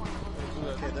access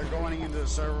points. Okay, they're going into the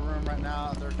server room right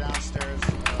now. They're downstairs.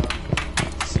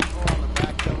 C4 on the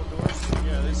back double doors.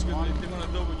 Yeah, they're gonna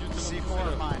double you. C4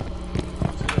 and mine.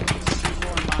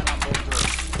 C4 and mine on both doors.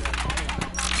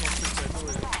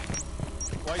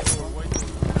 White door.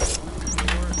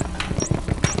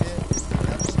 It's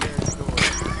the upstairs door.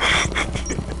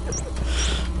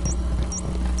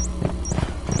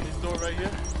 This door right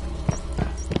here.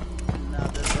 Now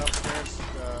this upstairs, you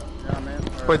know what I mean?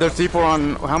 Or Wait, there's C4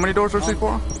 on how many doors are C4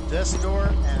 on? this door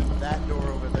and that door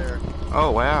over there.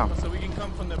 Oh wow. So we can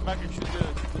come from the back and shoot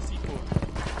the C4.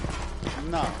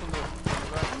 No, From the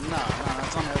right. no,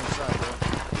 that's on the other side, bro.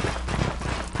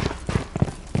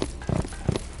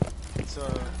 So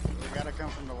we gotta come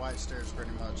from the white stairs,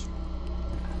 pretty much.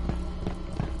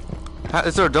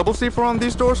 Is there a double C4 on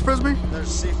these doors, Frisbee? There's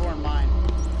C4 in mine.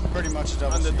 It's pretty much a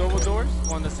double. On the C4. double doors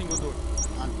or on the single door?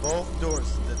 On both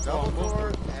doors, the double both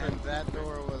door doors. and that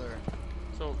door over there.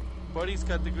 So, Buddy's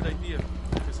got the good idea.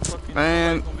 Because fucking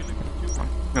Man. somebody's gonna be looking at you.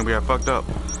 Gonna get fucked up.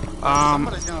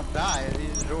 Somebody's gonna die at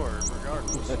either door,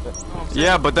 regardless.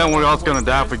 Yeah, but then we're all gonna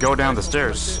die if we go down the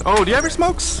stairs. Oh, do you have your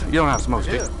smokes? You don't have smokes,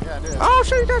 do you? Yeah, I do. Oh,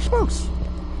 sure, you got smokes.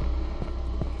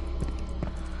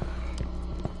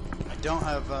 I don't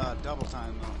have double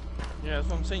time though. Yeah, that's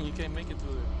what I'm saying. You can't make it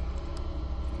through there.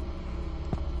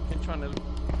 Can't trying to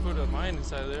put a mine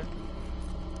inside there.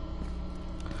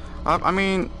 I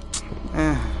mean,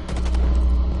 eh.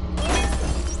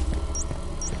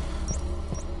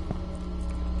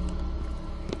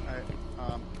 Alright,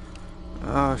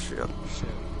 Oh shit.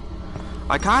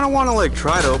 I kind of want to like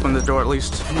try to open the door at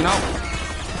least, you know?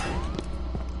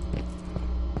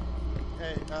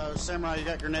 hey, Samurai, you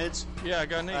got grenades? Yeah, I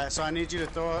got Nate. Alright, so I need you to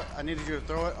throw it. I need you to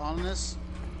throw it on this,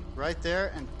 right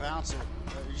there, and bounce it.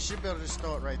 You should be able to just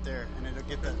throw it right there, and it'll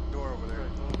get that door over there.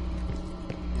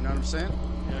 You know what I'm saying?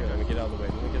 Yeah, let me get out of the way.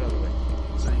 Let me get out of the way.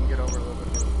 So you can get over a little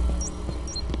bit.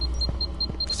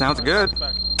 Sounds good.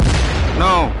 Back.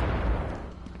 No.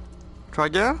 Try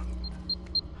again?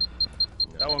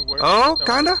 That one worked. Oh, That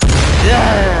kinda? one-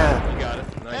 Yeah! You got it.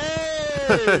 Nice.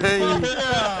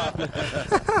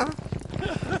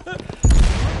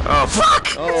 Oh, fuck!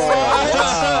 Oh,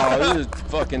 wow. This is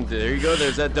fucking, there you go.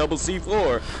 There's that double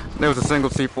C4. There was a single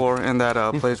C4 in that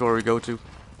place where we go to.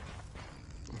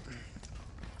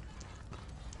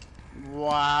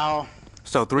 Wow.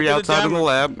 So 3 Look at the outside in the damage.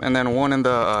 lab, and then 1 in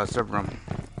the server room.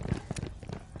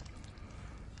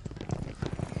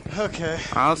 Okay.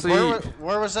 Honestly,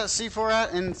 Where was that C4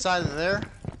 at? Inside of there?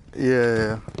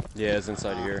 yeah. Yeah, it's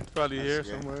inside of here. Probably here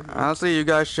somewhere. Honestly, you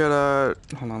guys should, hold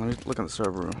on, let me look in the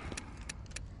server room.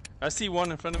 I see one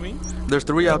in front of me. There's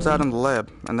 3 outside in the lab,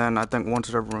 and then I think 1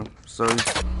 server room. So, oh,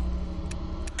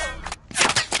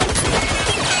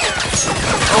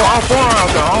 all 4 are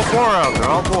out there, all 4 are out there,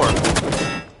 all 4.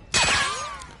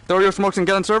 Throw your smokes and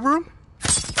get in server room.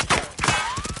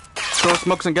 Throw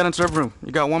smokes and get in server room.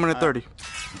 You got 1 minute 30.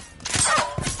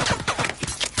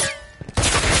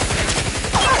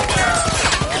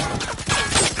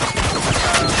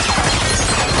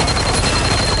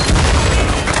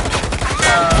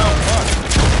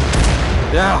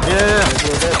 Yeah.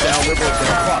 Yeah.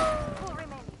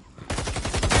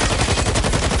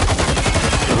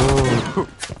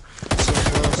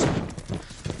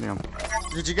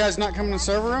 Did you guys not come in the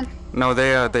server room? No,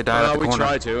 they died at the We corner.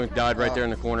 tried to. Died right there in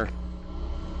the corner.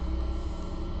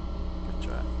 Good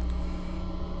try.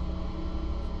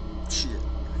 Shit.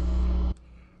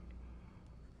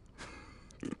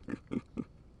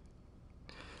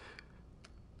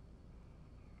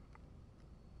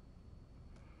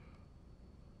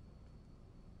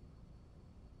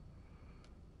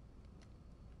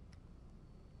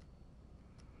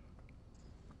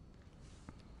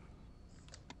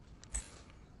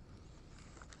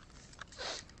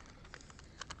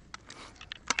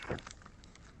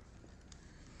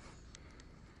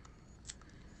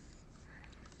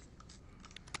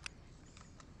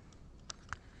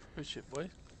 Good shit, boy.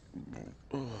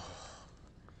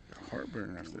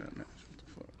 Heartburn after that match. What the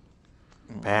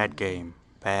fuck? Bad game.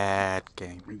 Bad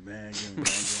game. Bad game.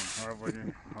 Horrible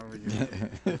game. Horrible game.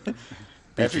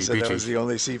 Effie said that was BG. the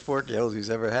only C4 kills he's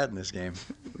ever had in this game.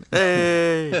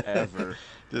 Hey! Ever.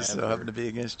 Just so happened to be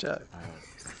against Chuck.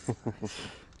 Here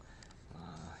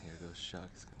goes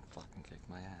Shucks. Gonna fucking kick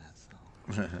my ass.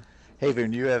 So.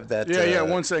 Haven, you have that. Yeah, yeah,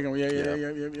 1 second. Yeah. yeah. Yep.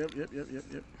 Give me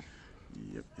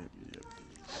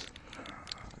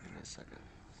a second.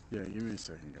 Yeah, give me a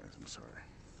second, guys. I'm sorry.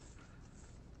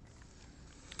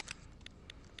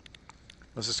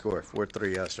 What's the score?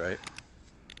 4-3 us, right?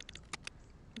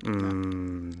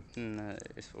 No,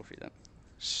 it's 4-3 then.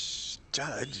 Shh,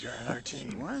 Judge, you're on our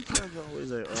team. Why is Judge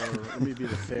always like, oh, let me be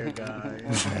the fair guy?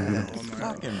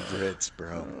 Fucking Brits,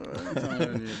 bro. I'm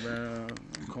telling you, bro.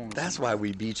 That's why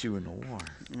we beat you in the war.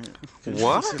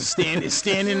 What?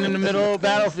 Standing in the middle of the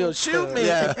battlefield. Shoot me.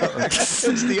 Yeah.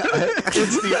 it's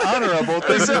the honorable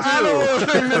thing It's to an honorable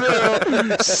thing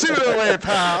to do. Shoot away,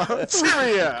 pal.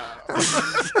 Syria.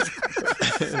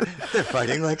 They're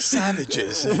fighting like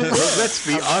savages. Let's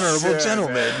be honorable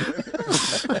gentlemen.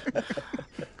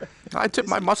 I tip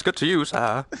my musket to you,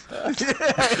 sir.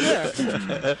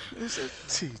 Yeah. It's a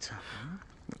tea time.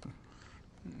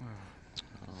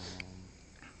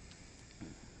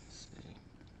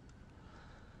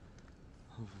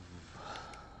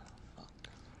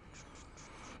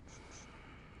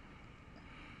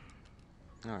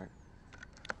 All right.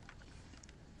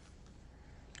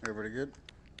 Everybody good?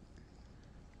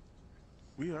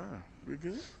 We are. We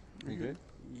good? You good?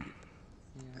 Yeah.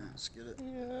 Let's get it.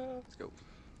 Yeah. Let's go.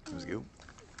 Let's go.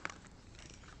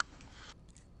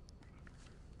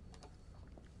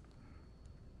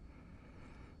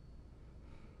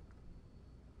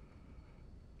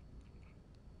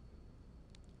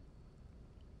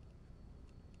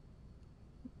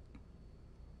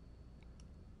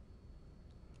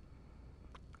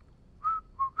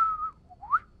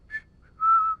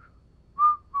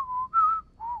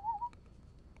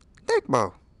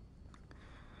 Dickbo.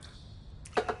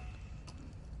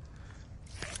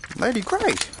 Lady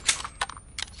Great.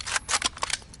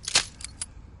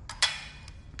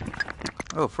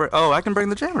 Oh, oh, I can bring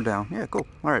the jammer down. Yeah, cool.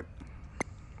 All right.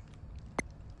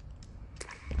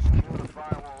 Secure the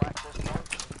firewall access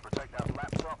points, protect that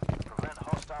laptop, prevent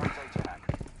hostile data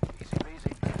hack. Easy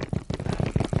peasy.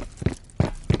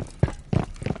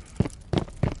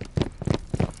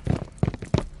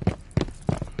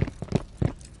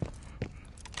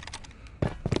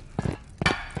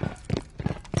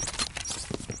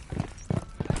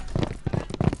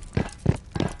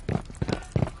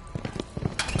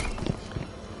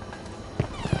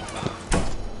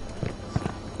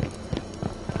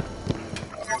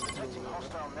 Detecting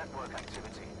hostile network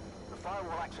activity. The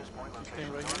firewall access point Stay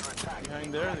location right is under here. attack.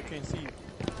 Behind there, they can't see you.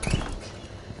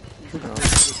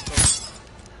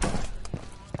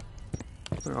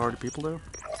 There are already people there.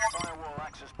 Firewall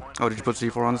access point Oh, did you put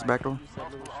C4 on this back door?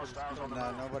 multiple hostiles on the No,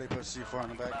 move. nobody put C4 on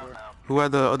the back door. Who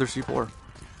had the other C4?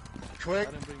 Quick.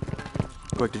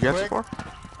 Quick, did you have Quick. C4?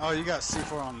 Oh, you got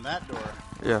C4 on that door.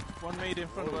 Yeah. One made in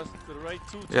front of us, to the right,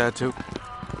 two. Yeah, two.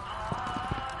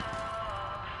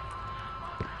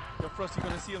 Yo, Frost, you're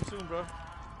gonna see him soon, bro.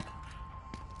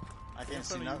 I can't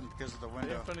see front of nothing you. because of the Right in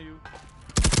window. front of you.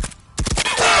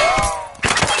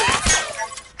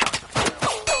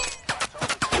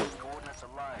 Coordinates are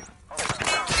live.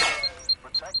 Hostile.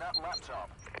 Protect that laptop.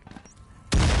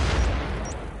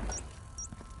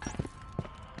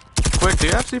 Quick, do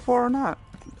you have C4 or not?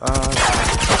 No,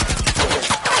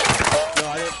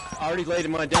 I already laid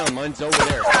mine down. Mine's over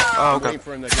there. Oh, okay. Waiting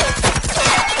for him to go.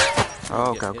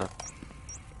 Oh, okay, okay.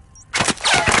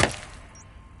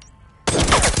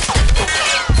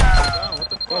 Down, what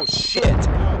the fuck? Oh shit!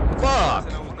 Fuck!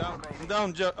 I'm down. I'm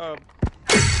down,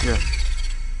 Yeah.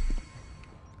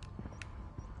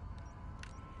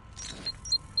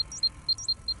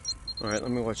 All right,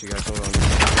 let me watch you guys. Hold on.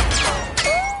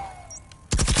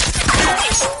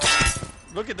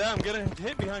 Look at that, I'm getting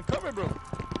hit behind cover, bro.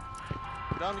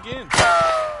 Down again.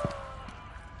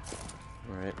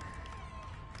 All right.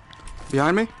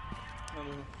 Behind me?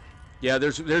 Yeah,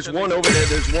 there's one over there.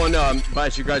 There's one by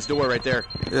your guys' door right there.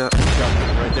 Yeah.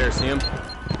 Right there. See him?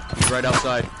 He's right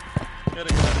outside. Gotta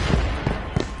get out.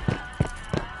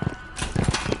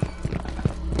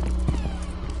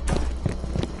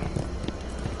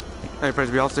 Hey,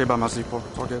 Frisbee, I'll stay by my C4.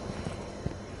 It's all good.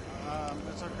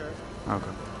 It's okay.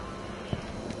 Okay.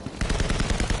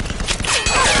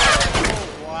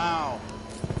 Oh, wow.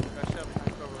 Got shot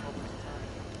behind cover a whole bunch of times.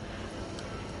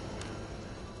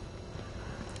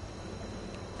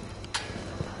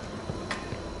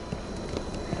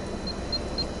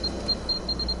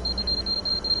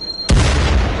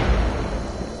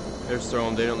 They're just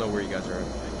throwing. They don't know where you guys are at.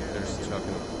 They're just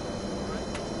chucking them.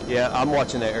 Yeah, I'm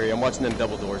watching that area. I'm watching them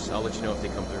double doors. I'll let you know if they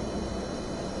come through.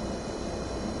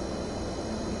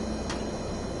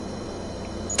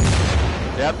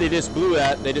 Yep, they just blew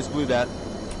that. They just blew that.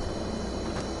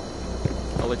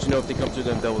 I'll let you know if they come through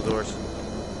them double doors.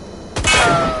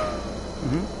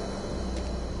 Mm-hmm.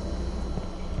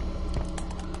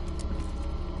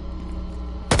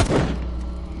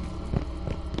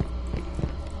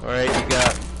 All right,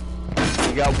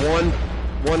 you got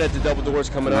one at the double doors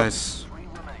coming Nice. Three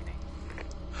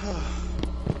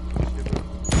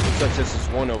Looks like this is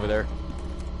one over there.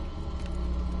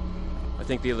 I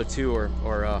think the other two are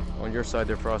on your side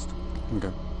there, Frost. Okay.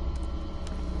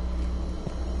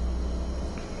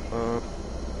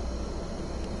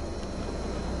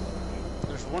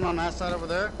 There's one on that side over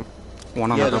there.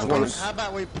 One on Yeah, the there's double one. doors. How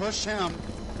about we push him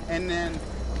and then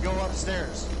go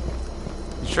upstairs?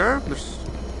 Sure. There's.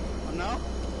 No?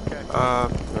 Okay.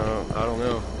 No, I don't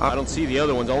know. I don't see the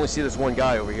other ones. I only see this one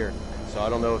guy over here. So I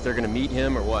don't know if they're gonna meet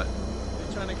him or what.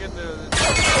 They're trying to get the.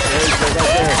 There he goes, right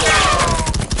there.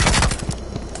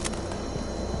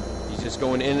 He's just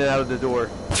going in and out of the door.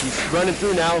 He's running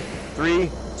through now. 3,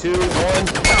 2, 1.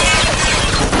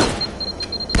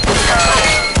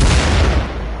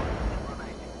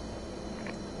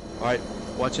 All right,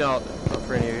 watch out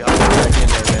for any of you. I'll go back in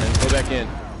there, man. Go back in.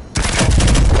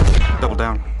 Double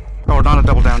down. Oh, not a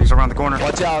double down. He's around the corner.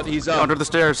 Watch out. He's up. Under the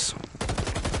stairs.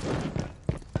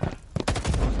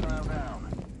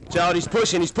 Watch out. He's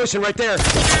pushing. He's pushing right there.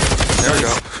 There we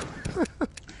go.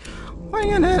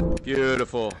 Winging it.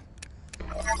 Beautiful.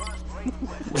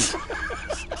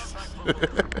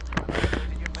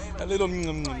 A little.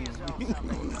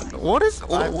 What is?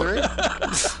 5-3?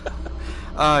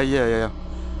 Yeah.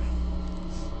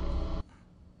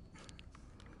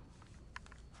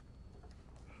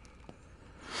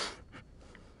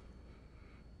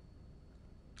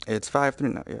 It's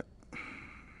 5-3 now. Yeah.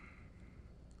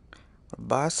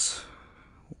 Boss.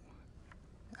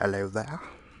 Hello there.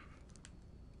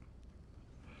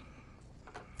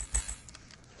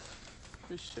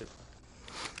 Good shit.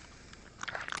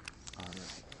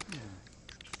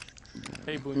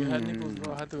 Hey, Boone, you had nipples,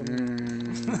 bro. I had to.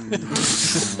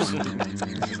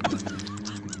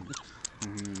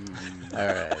 All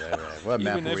right. What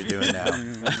map Even are we if doing now?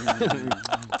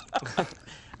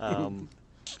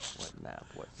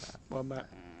 What map?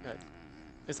 Yeah.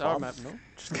 It's our map, no?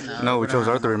 No, we chose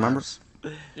Arthur, remember?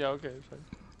 Yeah, okay. It's fine.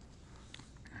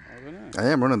 I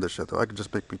am running this shit, though. I could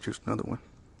just make me choose another one.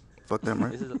 Fuck them,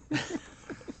 right?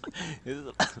 Is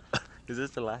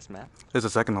this the last map? It's the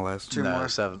second to last. Two more.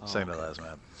 Second to last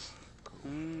map. I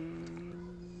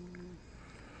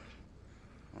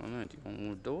don't know. Do you want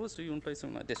one of those, or you want to play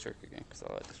something like District again? Because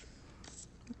I like District.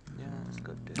 Yeah, it's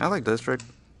good. I like District.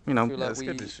 You know, Feel like it's we-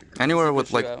 good to shoot. anywhere Super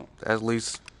with like shootout. at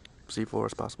least C4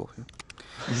 as possible. Yeah.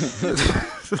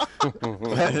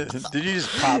 Did you just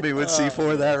pop me with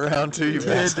C4 that round too? You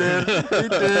bastard.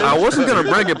 I wasn't gonna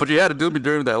bring it, but you had to do me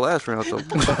during that last round, so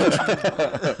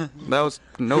that was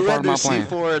no Who part had of my their plan.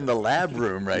 C4 in the lab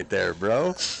room right there,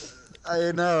 bro?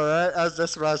 I know, right? That's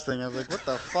what I was thinking. I was like, what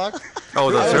the fuck?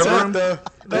 Oh, the I was server like, room? No,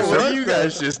 one of you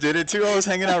guys just did it too. I was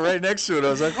hanging out right next to it. I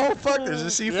was like, oh fuck, there's a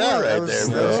C4 right there, That was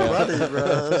bro. funny, bro.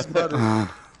 That was funny.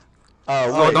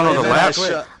 Oh, no, wait, the then I lab,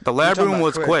 shot- the lab talking room about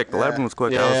was quick, quick. The lab yeah. room was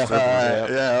quick. Yeah, I was server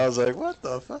room. yeah, I was like, what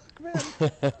the fuck, man?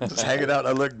 Just hanging out.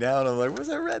 I looked down. I'm like, what's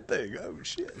that red thing? Oh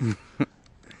shit! All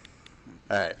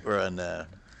right, we're on. You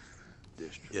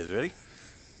guys ready?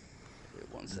 Wait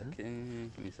 1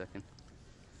 second. Give me a second.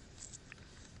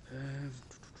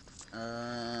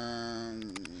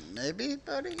 Maybe,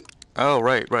 buddy? Oh,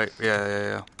 right. Yeah.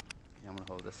 Yeah, I'm gonna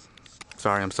hold this.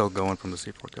 Sorry, I'm still going from the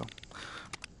C4 kill.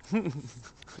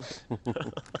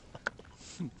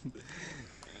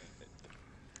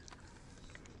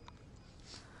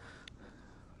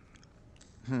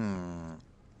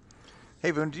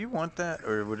 Hey, Boone, do you want that,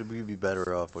 or would we be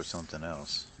better off with something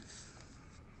else?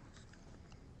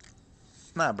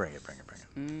 Nah, bring it. I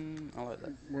like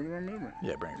that. What do you want me to bring?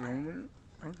 Yeah, bring it.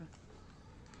 Okay.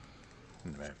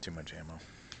 I have too much ammo.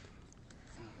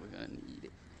 We're gonna need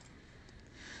it.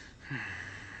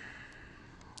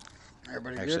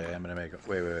 Everybody Actually, good? I'm gonna make.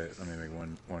 Wait. Let me make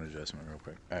one adjustment real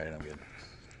quick. All right, I'm good.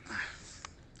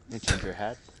 You change your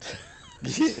hat?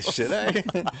 Yeah, should I?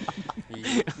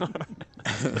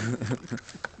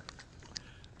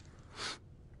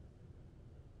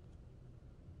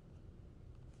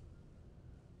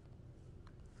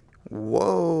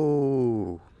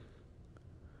 Whoa.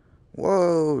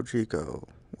 Whoa, Chico.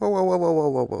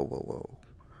 Whoa.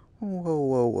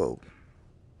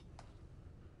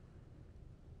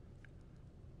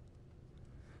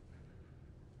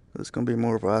 This is gonna be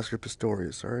more of Oscar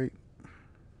Pistorius, alright?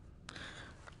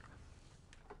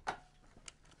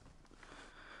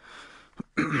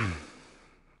 I'm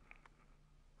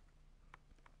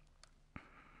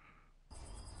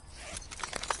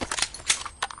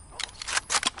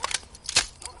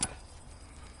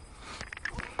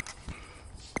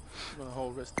gonna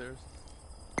hold right stairs.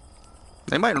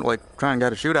 They might like try and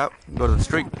get a shootout, go to the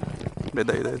street. They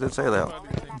did say that.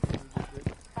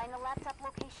 Find the laptop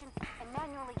location and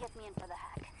manually get me in for the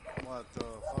hack. What, the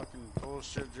fucking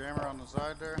bullshit jammer on the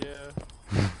side there? Yeah.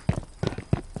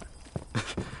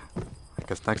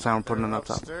 Guess next time I'm putting it up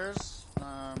top. Upstairs.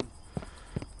 Yeah,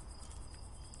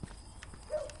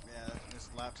 his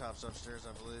laptop's upstairs,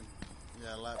 I believe.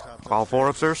 Yeah, laptop's All 4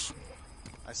 upstairs?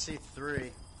 I see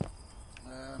 3.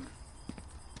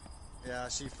 Yeah, I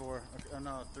see 4. Okay, oh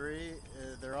no, 3.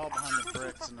 They're all behind the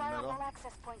bricks in the middle.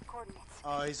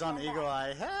 Oh, he's on Eagle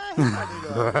Eye. He's on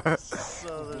Eagle Eye.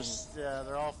 So there's, yeah,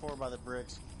 they're all 4 by the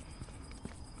bricks.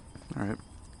 All right.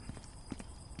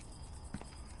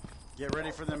 Get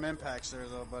ready for them impacts there,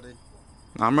 though, buddy.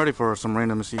 I'm ready for some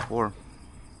random C4.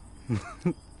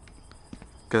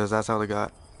 Because that's how they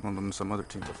got some other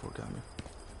team before got me.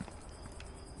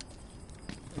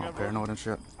 I'm paranoid and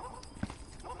shit.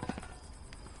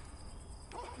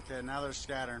 Okay, now they're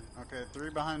scattering. Okay, 3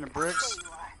 behind the bricks.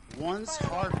 1's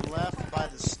hard left by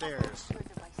the stairs.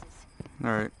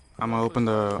 All right. I'm gonna open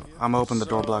the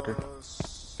door blocker.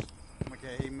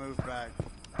 Okay, he moved back.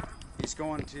 He's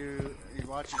going to. You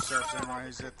watch yourself, Samurai.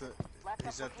 He's at the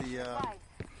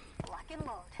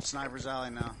sniper's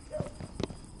alley now.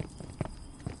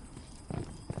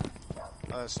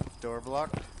 Door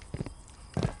blocked.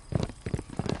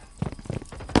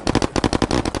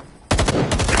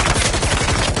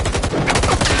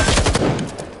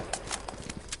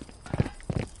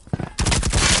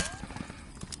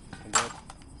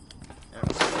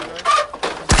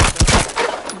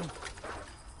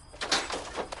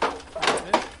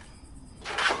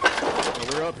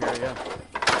 We're up here, yeah.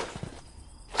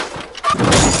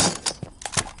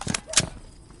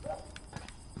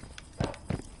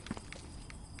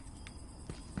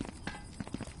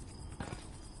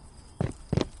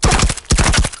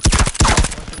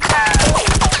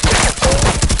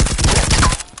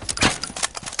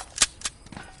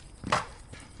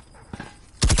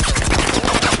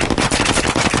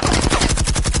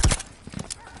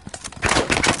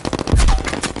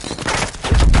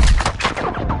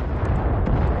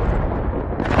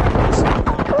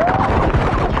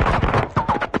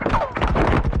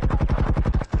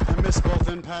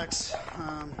 Impacts.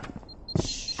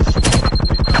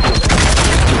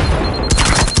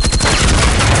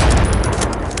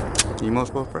 Emos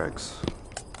both frags.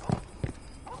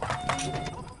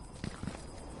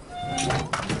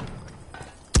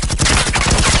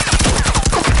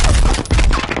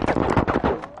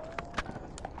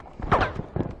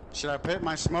 Should I pit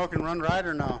my smoke and run right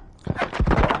or no?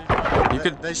 You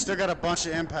could. They still got a bunch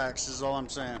of impacts, is all I'm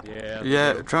saying. Yeah.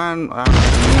 Yeah, try and.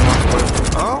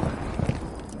 Oh.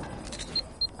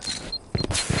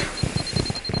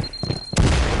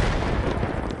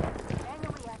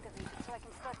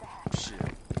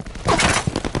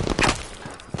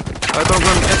 I don't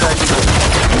run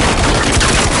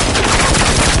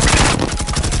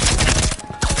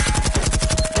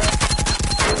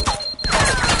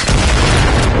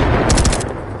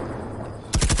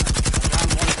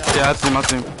Yeah, I see my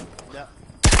team. Yeah.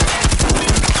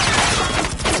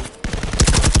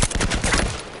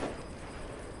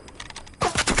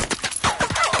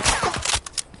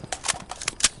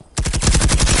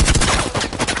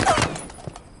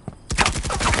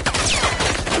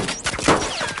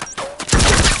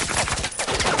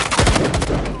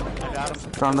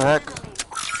 Trying to hack.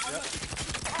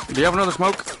 Do you have another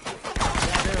smoke?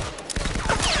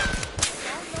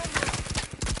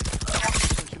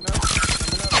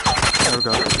 There we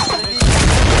go.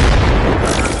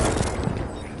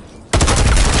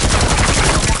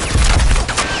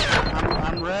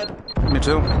 I'm red. Me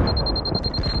too.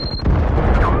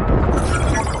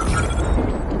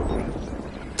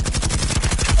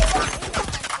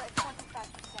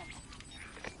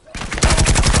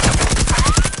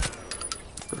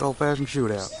 Good old-fashioned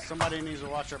shootout. Somebody needs to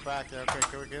watch our back there. Okay,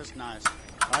 quick, it's nice.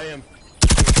 I am.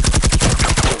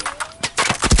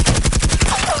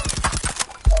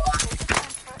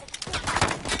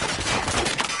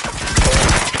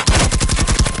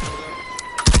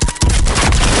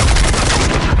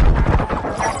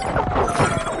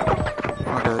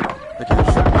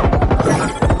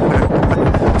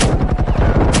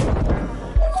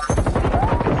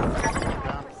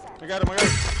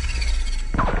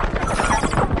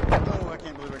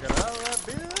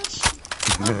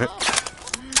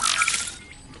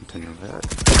 Continue that.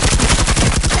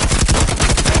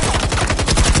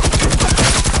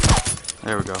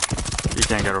 There we go. You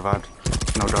can't get revived.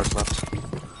 No darts left.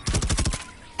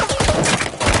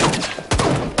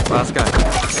 Last guy.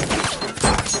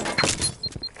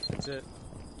 That's it.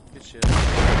 Good shit.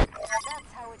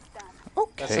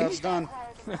 Okay. That's how it's done.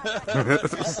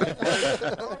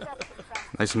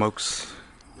 Nice smokes.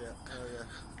 Yeah, hell yeah.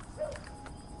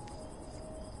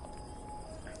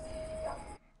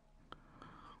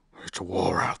 It's a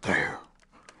war out there.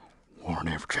 War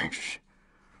never changes.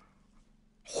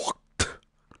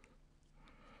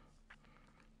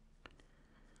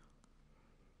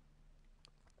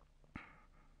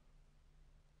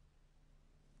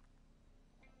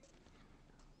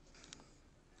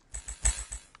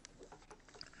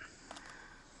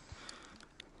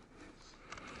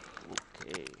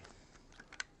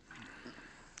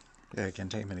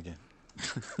 containment again.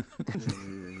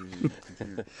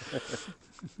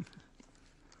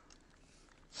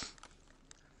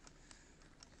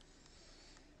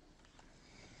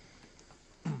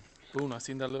 Boom, I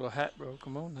seen that little hat, bro.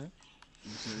 Come on, man.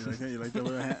 You like that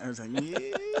little hat? I was like, yeah,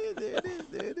 there it is,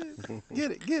 there it is.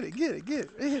 Get it.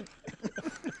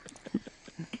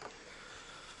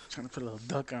 Trying to put a little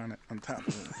duck on it, on top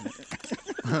of it.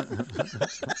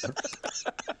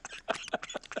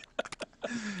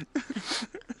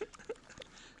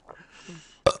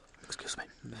 Excuse me.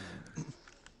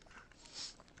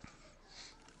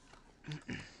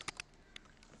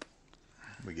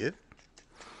 We good?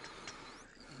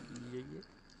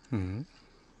 Mm-hmm.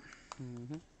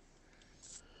 Mm-hmm.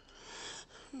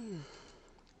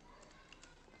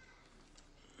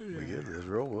 We good? Let's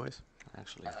roll, boys.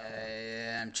 Actually,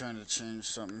 I'm trying to change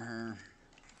something here.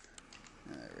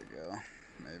 There we go.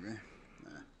 Maybe.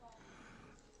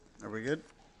 Are we good?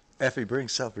 Effie, bring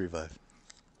self-revive.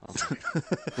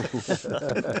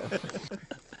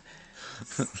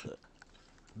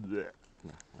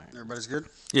 Everybody's good?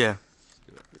 Yeah.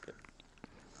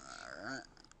 Alright.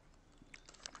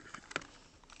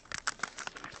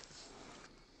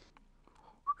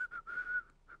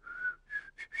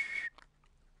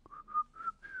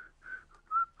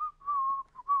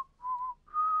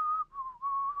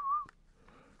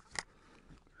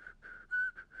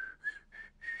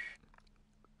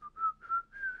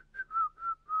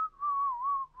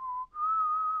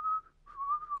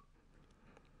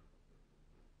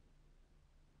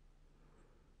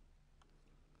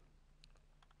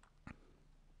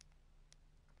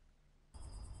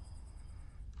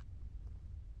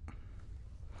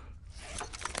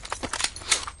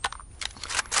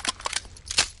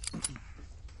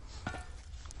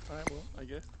 Alright, well, I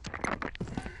guess.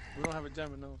 We don't have a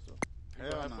jammer now, so.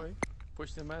 Hell Go no. halfway,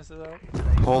 push the masses out.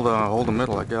 Hold the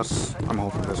middle, I guess. I'm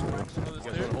holding this one. Another You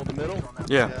guys stair. want to hold the middle?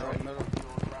 Yeah. Middle.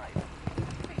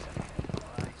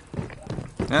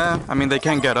 Yeah, I mean, they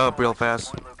can get up real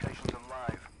fast.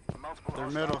 They're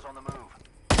middle.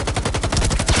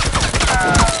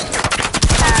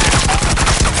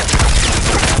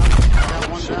 Got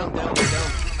one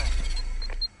down.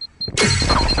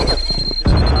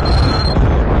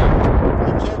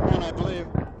 I killed one, I believe.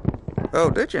 Oh,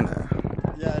 did you now?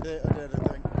 Yeah, I did, I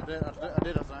think. I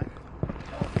did, I think.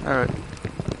 Alright.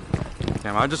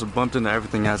 Damn, I just bumped into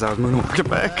everything as I was moving walking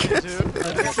back.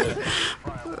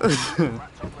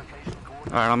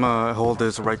 Alright, I'm gonna hold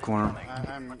this right corner.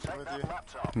 I'm with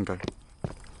you. Okay.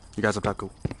 You guys up top,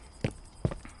 cool.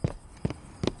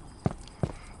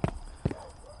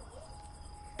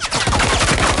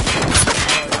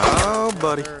 Oh,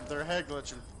 buddy. They're head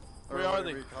glitching. Where are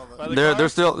they? By the They're car?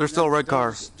 still red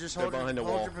car. Just They're hold, behind the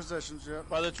hold wall. your positions, yep.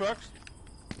 By the trucks?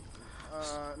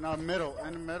 No, middle.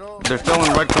 In the middle. They're still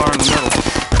in red car in the middle.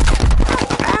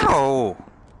 Ow!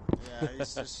 Yeah,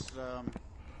 he's just, yeah.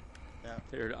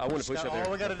 Here, I want to push up there.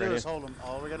 All we gotta do Right is here. hold him.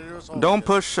 All we gotta do is hold Don't him.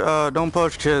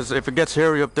 push, cause if it gets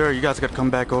hairy up there, you guys gotta come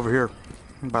back over here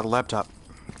by the laptop.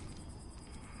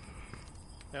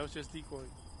 That was just decoy.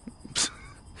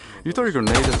 You threw your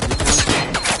grenade at the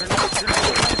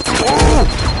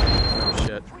Oh,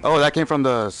 shit. Oh, that came from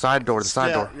the side door,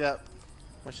 door. Yeah.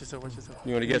 Watch yourself, watch yourself.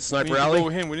 You want to get We sniper need to alley? go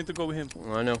with him. We need to go with him.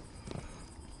 Well, I know.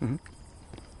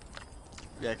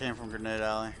 Yeah, it came from Grenade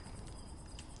Alley.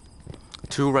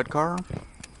 2 red car.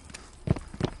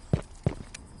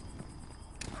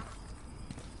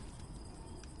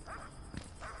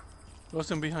 Go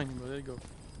some behind him, bro. There you go.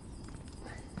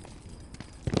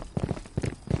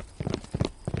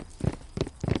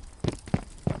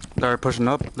 They're pushing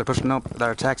up.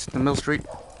 They're attacking the middle street.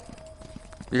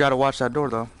 You gotta watch that door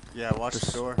though. Yeah, watch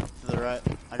the door to the right.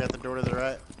 I got the door to the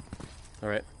right. All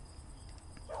right.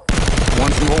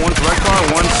 One's red car,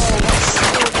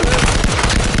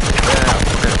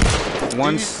 yeah, okay.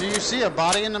 One's Do you see a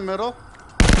body in the middle?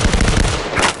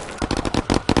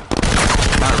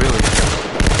 not really.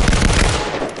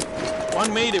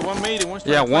 One made it, one made it. One's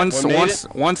Yeah, trying to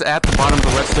one's at the bottom of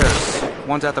the red stairs.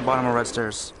 One's at the bottom of red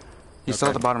stairs. He's still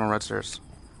at Okay. the bottom of red stairs.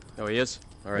 Oh, he is?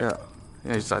 All right. Yeah.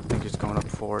 Yeah, I think he's going up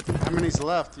forward. How many's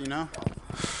left, you know?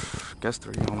 Guess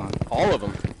 3, hold on. All of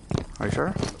them. Are you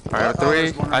sure? Alright, Oh, 3.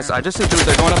 there's one right I just see 3.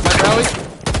 They're going up my alley.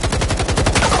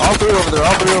 All 3 over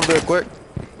there, quick.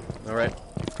 All right.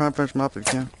 Try and finish them up if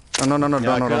you can. Oh, no,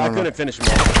 I couldn't finish them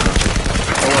all.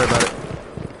 Don't worry about it.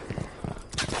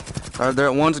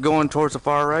 There, one's going towards the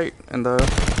far right, and the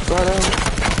side alley.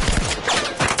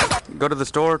 Go to the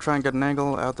store, try and get an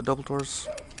angle out the double doors.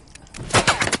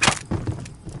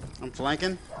 I'm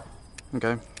flanking.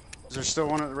 Okay. Is there still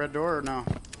one at the red door or no?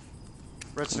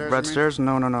 Red stairs. Red stairs?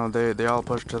 No. They all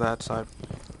pushed to that side.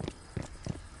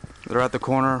 They're at the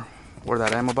corner where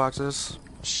that ammo box is.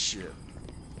 Shit.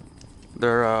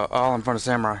 They're all in front of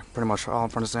Samurai. Pretty much all in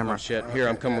front of Samurai. Oh shit! Here,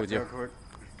 I'm coming with you.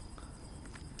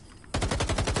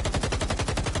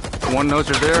 One knows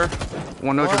you're there.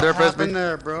 One knows you're there, Frisbee. What happened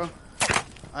there, bro?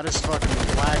 I just fucking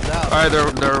lagged out. All right,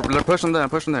 they're pushing them. They're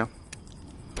pushing them.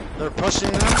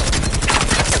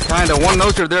 Kinda. One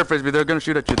knows you're there, Frisbee. They're gonna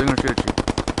shoot at you.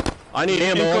 I need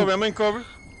ammo. I'm in cover.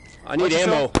 I need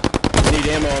ammo.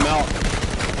 I'm out.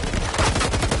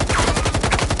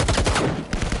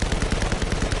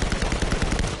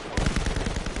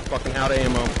 Fucking out of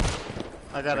ammo.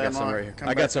 I got ammo. Some right here.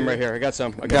 I got some right here.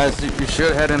 Guys, you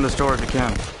should head in the store if you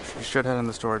can. Head in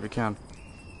the store if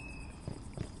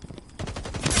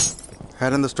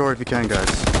you can, guys.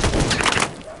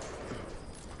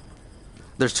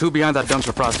 There's two behind that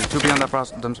dumpster, Frosty.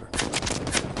 Dumpster.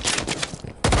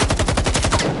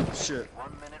 Shit.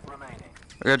 1 minute remaining.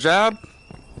 Good job.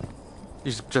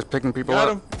 He's just picking people Got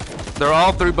up. him. They're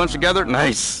all three bunched together.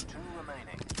 Nice. 2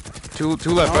 remaining.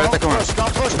 Two left, right at that corner.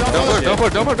 Don't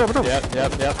push. Don't push.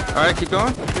 Yep. All right, keep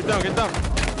going. Get down.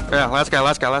 Yeah, last guy.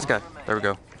 There we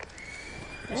go.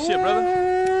 Shit, brother.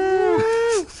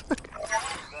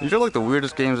 These are like the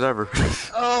weirdest games ever.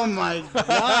 Oh my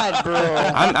god, bro.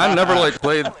 I never like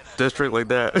played District like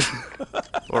that.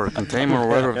 Or Containment or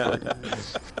whatever.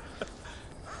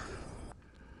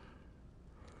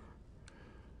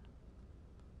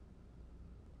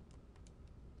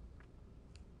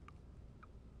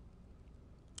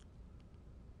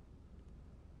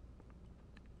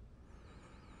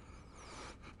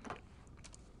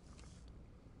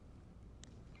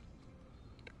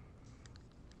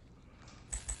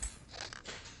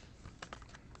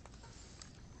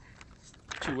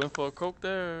 You went for a coke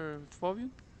there, 12 of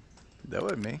you? That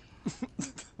wasn't me.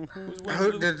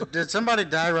 Did somebody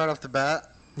die right off the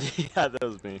bat? Yeah, that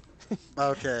was me.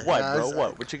 Okay. What, yeah,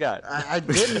 bro? What you got? I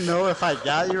didn't know if I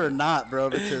got you or not, bro,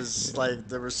 because like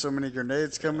there were so many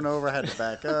grenades coming over. I had to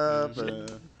back up. You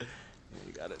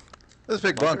got it. Let's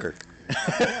pick bunker.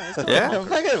 Yeah.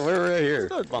 We're right here.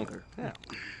 Good bunker. Yeah.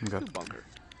 Okay. Good bunker.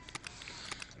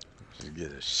 You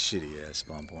get a shitty ass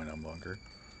spawn point on bunker.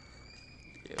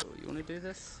 Yo, you want to do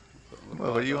this?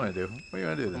 Well, what do you want to do? What do you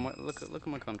want to do then? Look at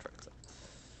my contracts.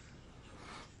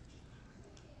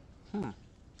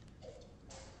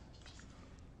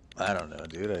 I don't know,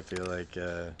 dude. I feel like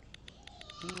I've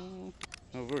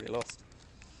already lost.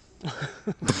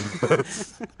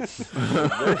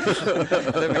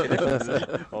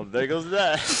 Well, there goes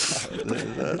that.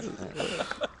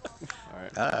 all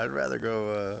right. I'd rather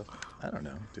go. I don't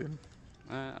know, dude.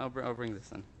 I'll bring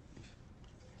this in.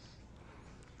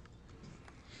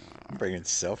 I'm bringing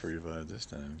self-revive this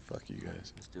time. Fuck you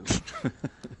guys. Let's do it.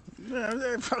 Man,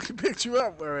 they fucking picked you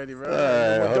up already, bro.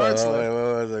 One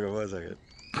second.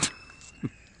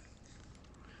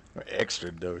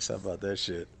 Extra dose. How about that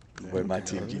shit? The way my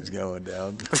team keeps going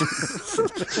down.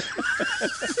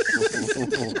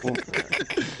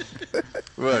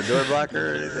 What, door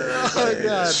blocker or anything? Oh,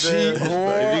 God, Cheap man.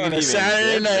 whore On a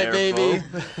Saturday night, baby.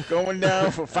 Going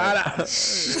down for $5.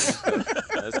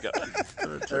 Let's go.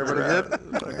 Everybody good?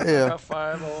 Yeah. Got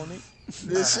 5 on it.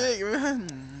 This shit, man.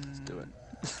 Let's do it.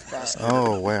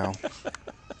 Oh wow.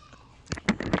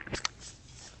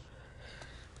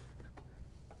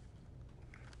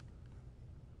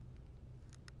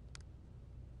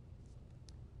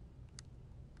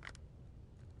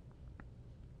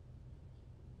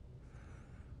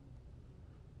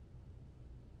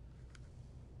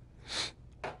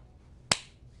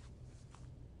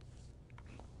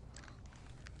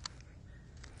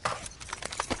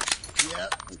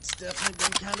 Yep, it's definitely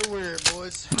been kind of weird,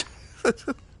 boys.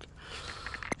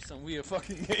 Some weird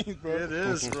fucking games, bro. It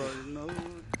is, bro. No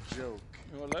joke.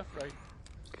 You want left, right?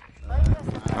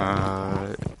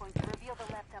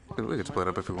 We can split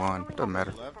up if we want. Doesn't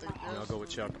matter. I'll go with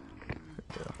Chuck.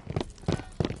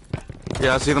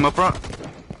 Yeah, I see them up front.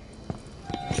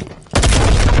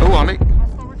 Oh, on me.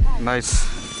 Nice.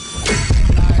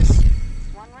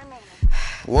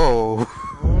 Whoa.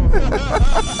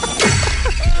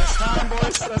 That's time,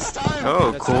 boys. That's time.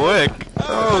 Oh, quick.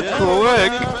 Oh,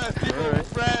 quick.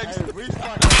 Frags. Hey, we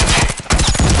fucking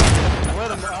let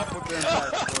them up with them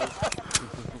parts, boys.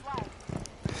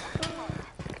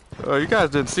 Oh, you guys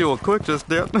didn't see what Quick just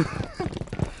did.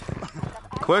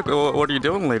 Quick, what are you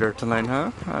doing later tonight,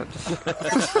 huh?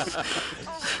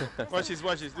 Watch this,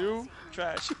 you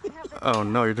trash. Oh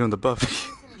no, you're doing the Buffy.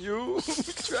 You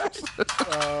trash.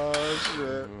 Oh,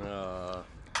 shit.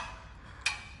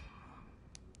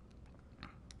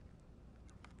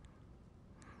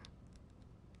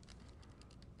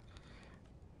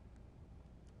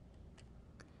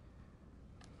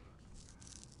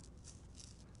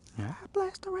 I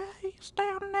blessed the race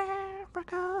down in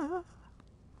Africa.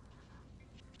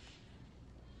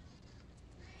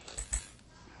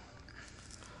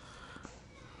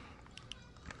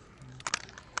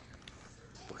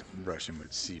 Russian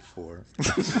with C4.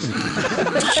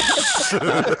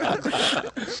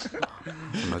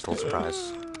 Nice little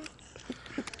surprise.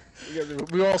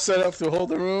 We all set up to hold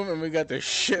the room, and we got the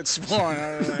shit spawn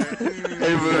out of there.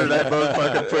 Hey, when that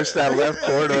motherfucker pushed that left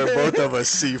corner, both of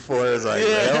us C4. I was like,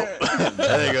 Yeah. well,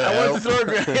 that ain't gonna I help. went to throw a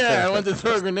grenade. Yeah, I went to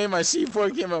throw a grenade. My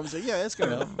C4 came up. I was like, yeah, that's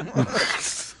gonna help.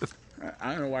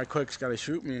 I don't know why Quick's got to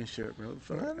shoot me and shit, bro.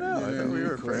 I know. I thought we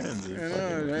were friends. I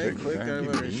know, right? Quick got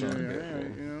to fucking shoot me. Yeah,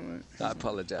 you know what? I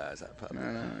apologize.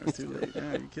 No, it's too late.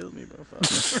 No, you killed me, bro. Fuck.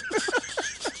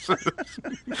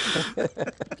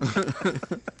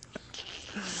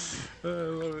 I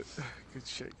love it. Good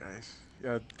shit, guys.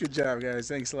 Yeah, good job, guys.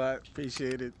 Thanks a lot.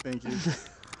 Appreciate it. Thank you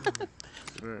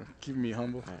for keeping me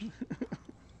humble.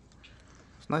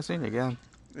 It's nice seeing you again.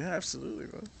 Yeah, absolutely,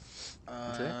 bro.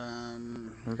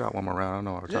 We got one more round. I don't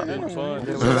know what we're talking about.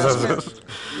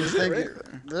 You think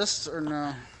this or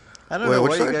no? I don't know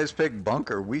why you guys picked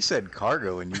bunker. We said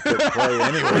cargo, and you took play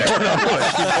anyway. I don't know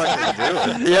what you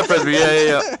fucking doing. Yeah, Frisbee.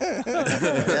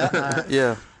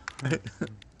 Yeah.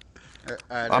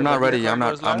 I'm not ready. I'm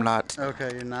not.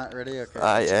 Okay, you're not ready. Okay.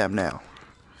 I am now.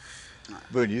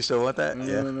 Boone, you still want that?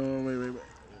 Yeah. No, wait.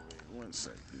 1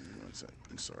 second.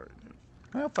 I'm sorry.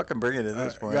 Well, fucking bring it at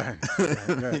this point. Go ahead.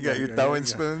 You got your throwing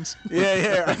spoons?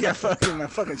 Yeah. I got my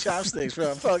fucking chopsticks,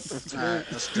 bro. Fuck them. Alright,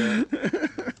 let's do it.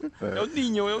 El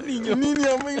niño.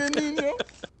 Niño.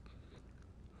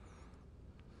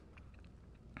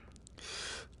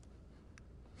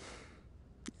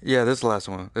 Yeah, this last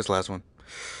one.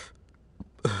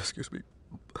 Excuse me.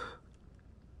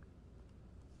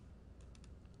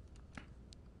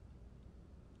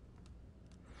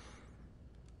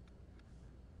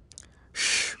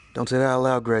 Shh. Don't say that out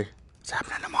loud, Gray. It's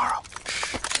happening tomorrow.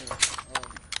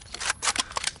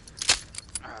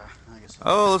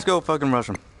 Oh, let's go fucking rush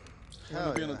him. We're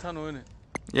gonna be in the tunnel, innit?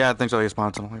 Yeah, I think so. He's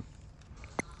spawned tunnel.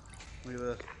 Look at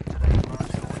this.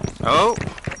 Oh!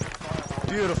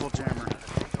 Beautiful jammer.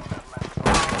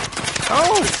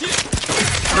 Oh!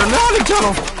 Grenade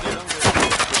tunnel!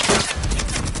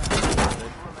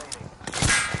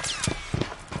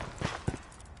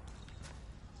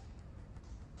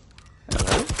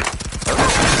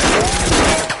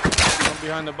 One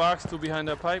behind the box, two behind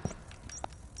that pipe.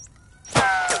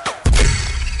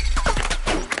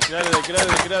 Get out of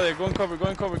there. Go in cover,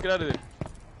 get out of there.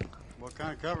 What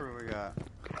kind of cover we got?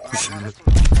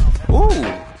 Ooh!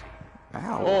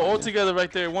 Ow. Oh, all together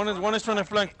right there. One is trying to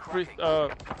flank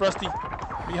Frosty.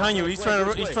 Behind you. He's trying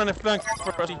to flank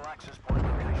Frosty.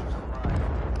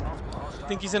 I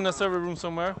think he's in the server room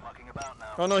somewhere.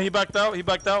 Oh no, he backed out.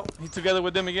 He's together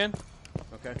with them again.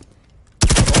 Okay.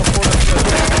 All 4 of them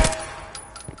together.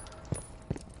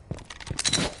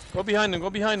 Go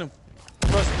behind him.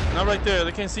 Frosty, not right there.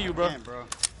 They can't see you, bro. Damn, bro.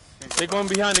 They're going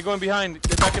behind.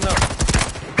 They're backing up.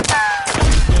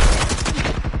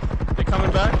 They're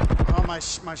coming back. Oh, my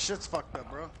shit's fucked up,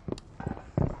 bro.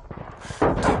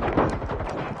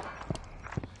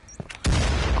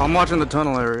 I'm watching the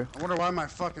tunnel area. I wonder why my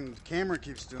fucking camera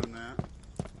keeps doing that.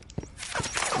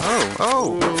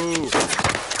 Oh!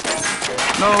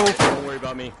 No! Don't worry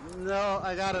about me. No,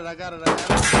 I got it.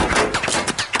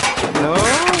 No!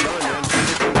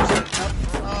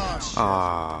 Oh, shit.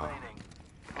 Ah.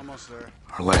 Almost there.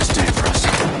 Our last day for us.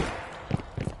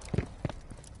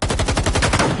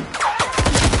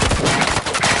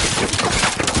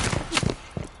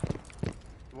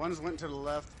 One's went to the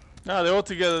left. No, they're all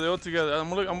together.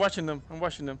 I'm watching them.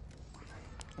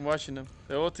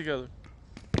 They're all together.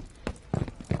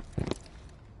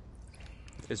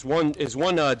 Is one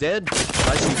dead?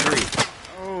 I see 3.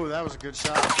 Oh, that was a good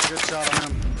shot. Good shot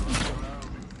on him.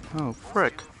 Oh,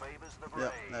 frick.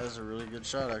 Yeah, that was a really good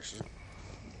shot, actually.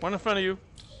 One in front of you.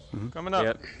 Coming up.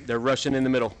 Yep, they're rushing in the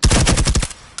middle.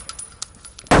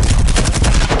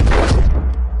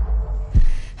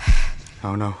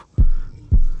 Oh no.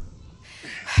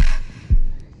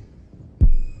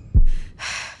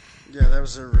 Yeah, that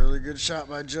was a really good shot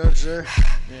by Judge there.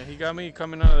 Yeah, he got me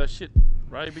coming out of that shit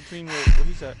right between where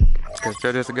he's at. Because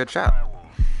Judge is a good shot.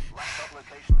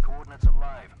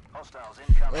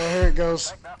 Oh, here it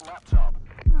goes.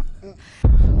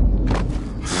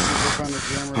 Find the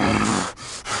jammer.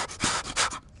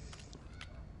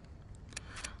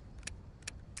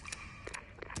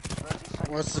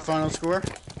 What's the final score?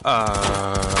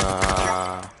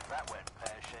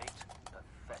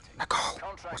 Nicole,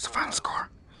 what's the final score?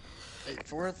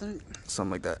 8-4, I think.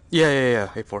 Something like that. Yeah.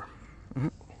 8-4.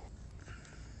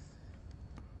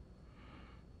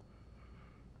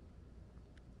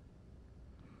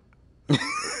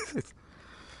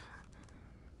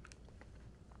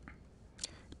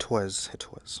 was. It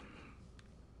was.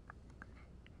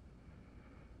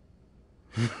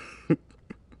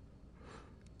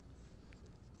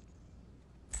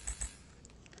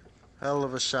 Hell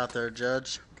of a shot there,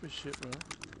 Judge. Good shit, bro.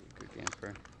 Good game,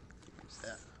 bro.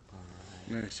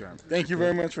 Nice job. Thank you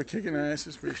very much for kicking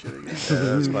asses. Appreciate it. Yeah,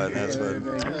 that's fine. That's fine.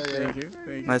 Thank you. Thank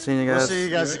you. Nice seeing you We'll guys. see you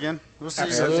guys again. We'll see you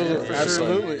guys again. For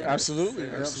Absolutely. sure. Absolutely.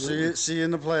 Yep, Absolutely. see you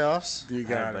in the playoffs. You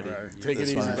got it, buddy. Take it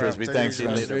easy, fine, bro. Frisbee. Take Thanks. it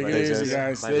easy, Take it easy,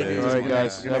 guys. Take it easy. All right,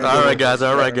 guys. Good night. All right, guys.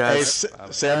 All right, Hey, guys.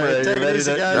 Samurai, Take you it ready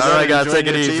easy, to guys. All right, guys. join Take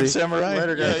it your team, easy. Samurai?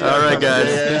 Later, guys. All right, guys.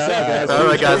 Yeah. All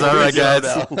right, guys. All right, guys.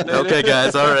 Easy now. Okay,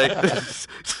 guys. All right.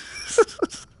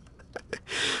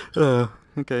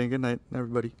 Okay. Good night,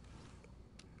 everybody.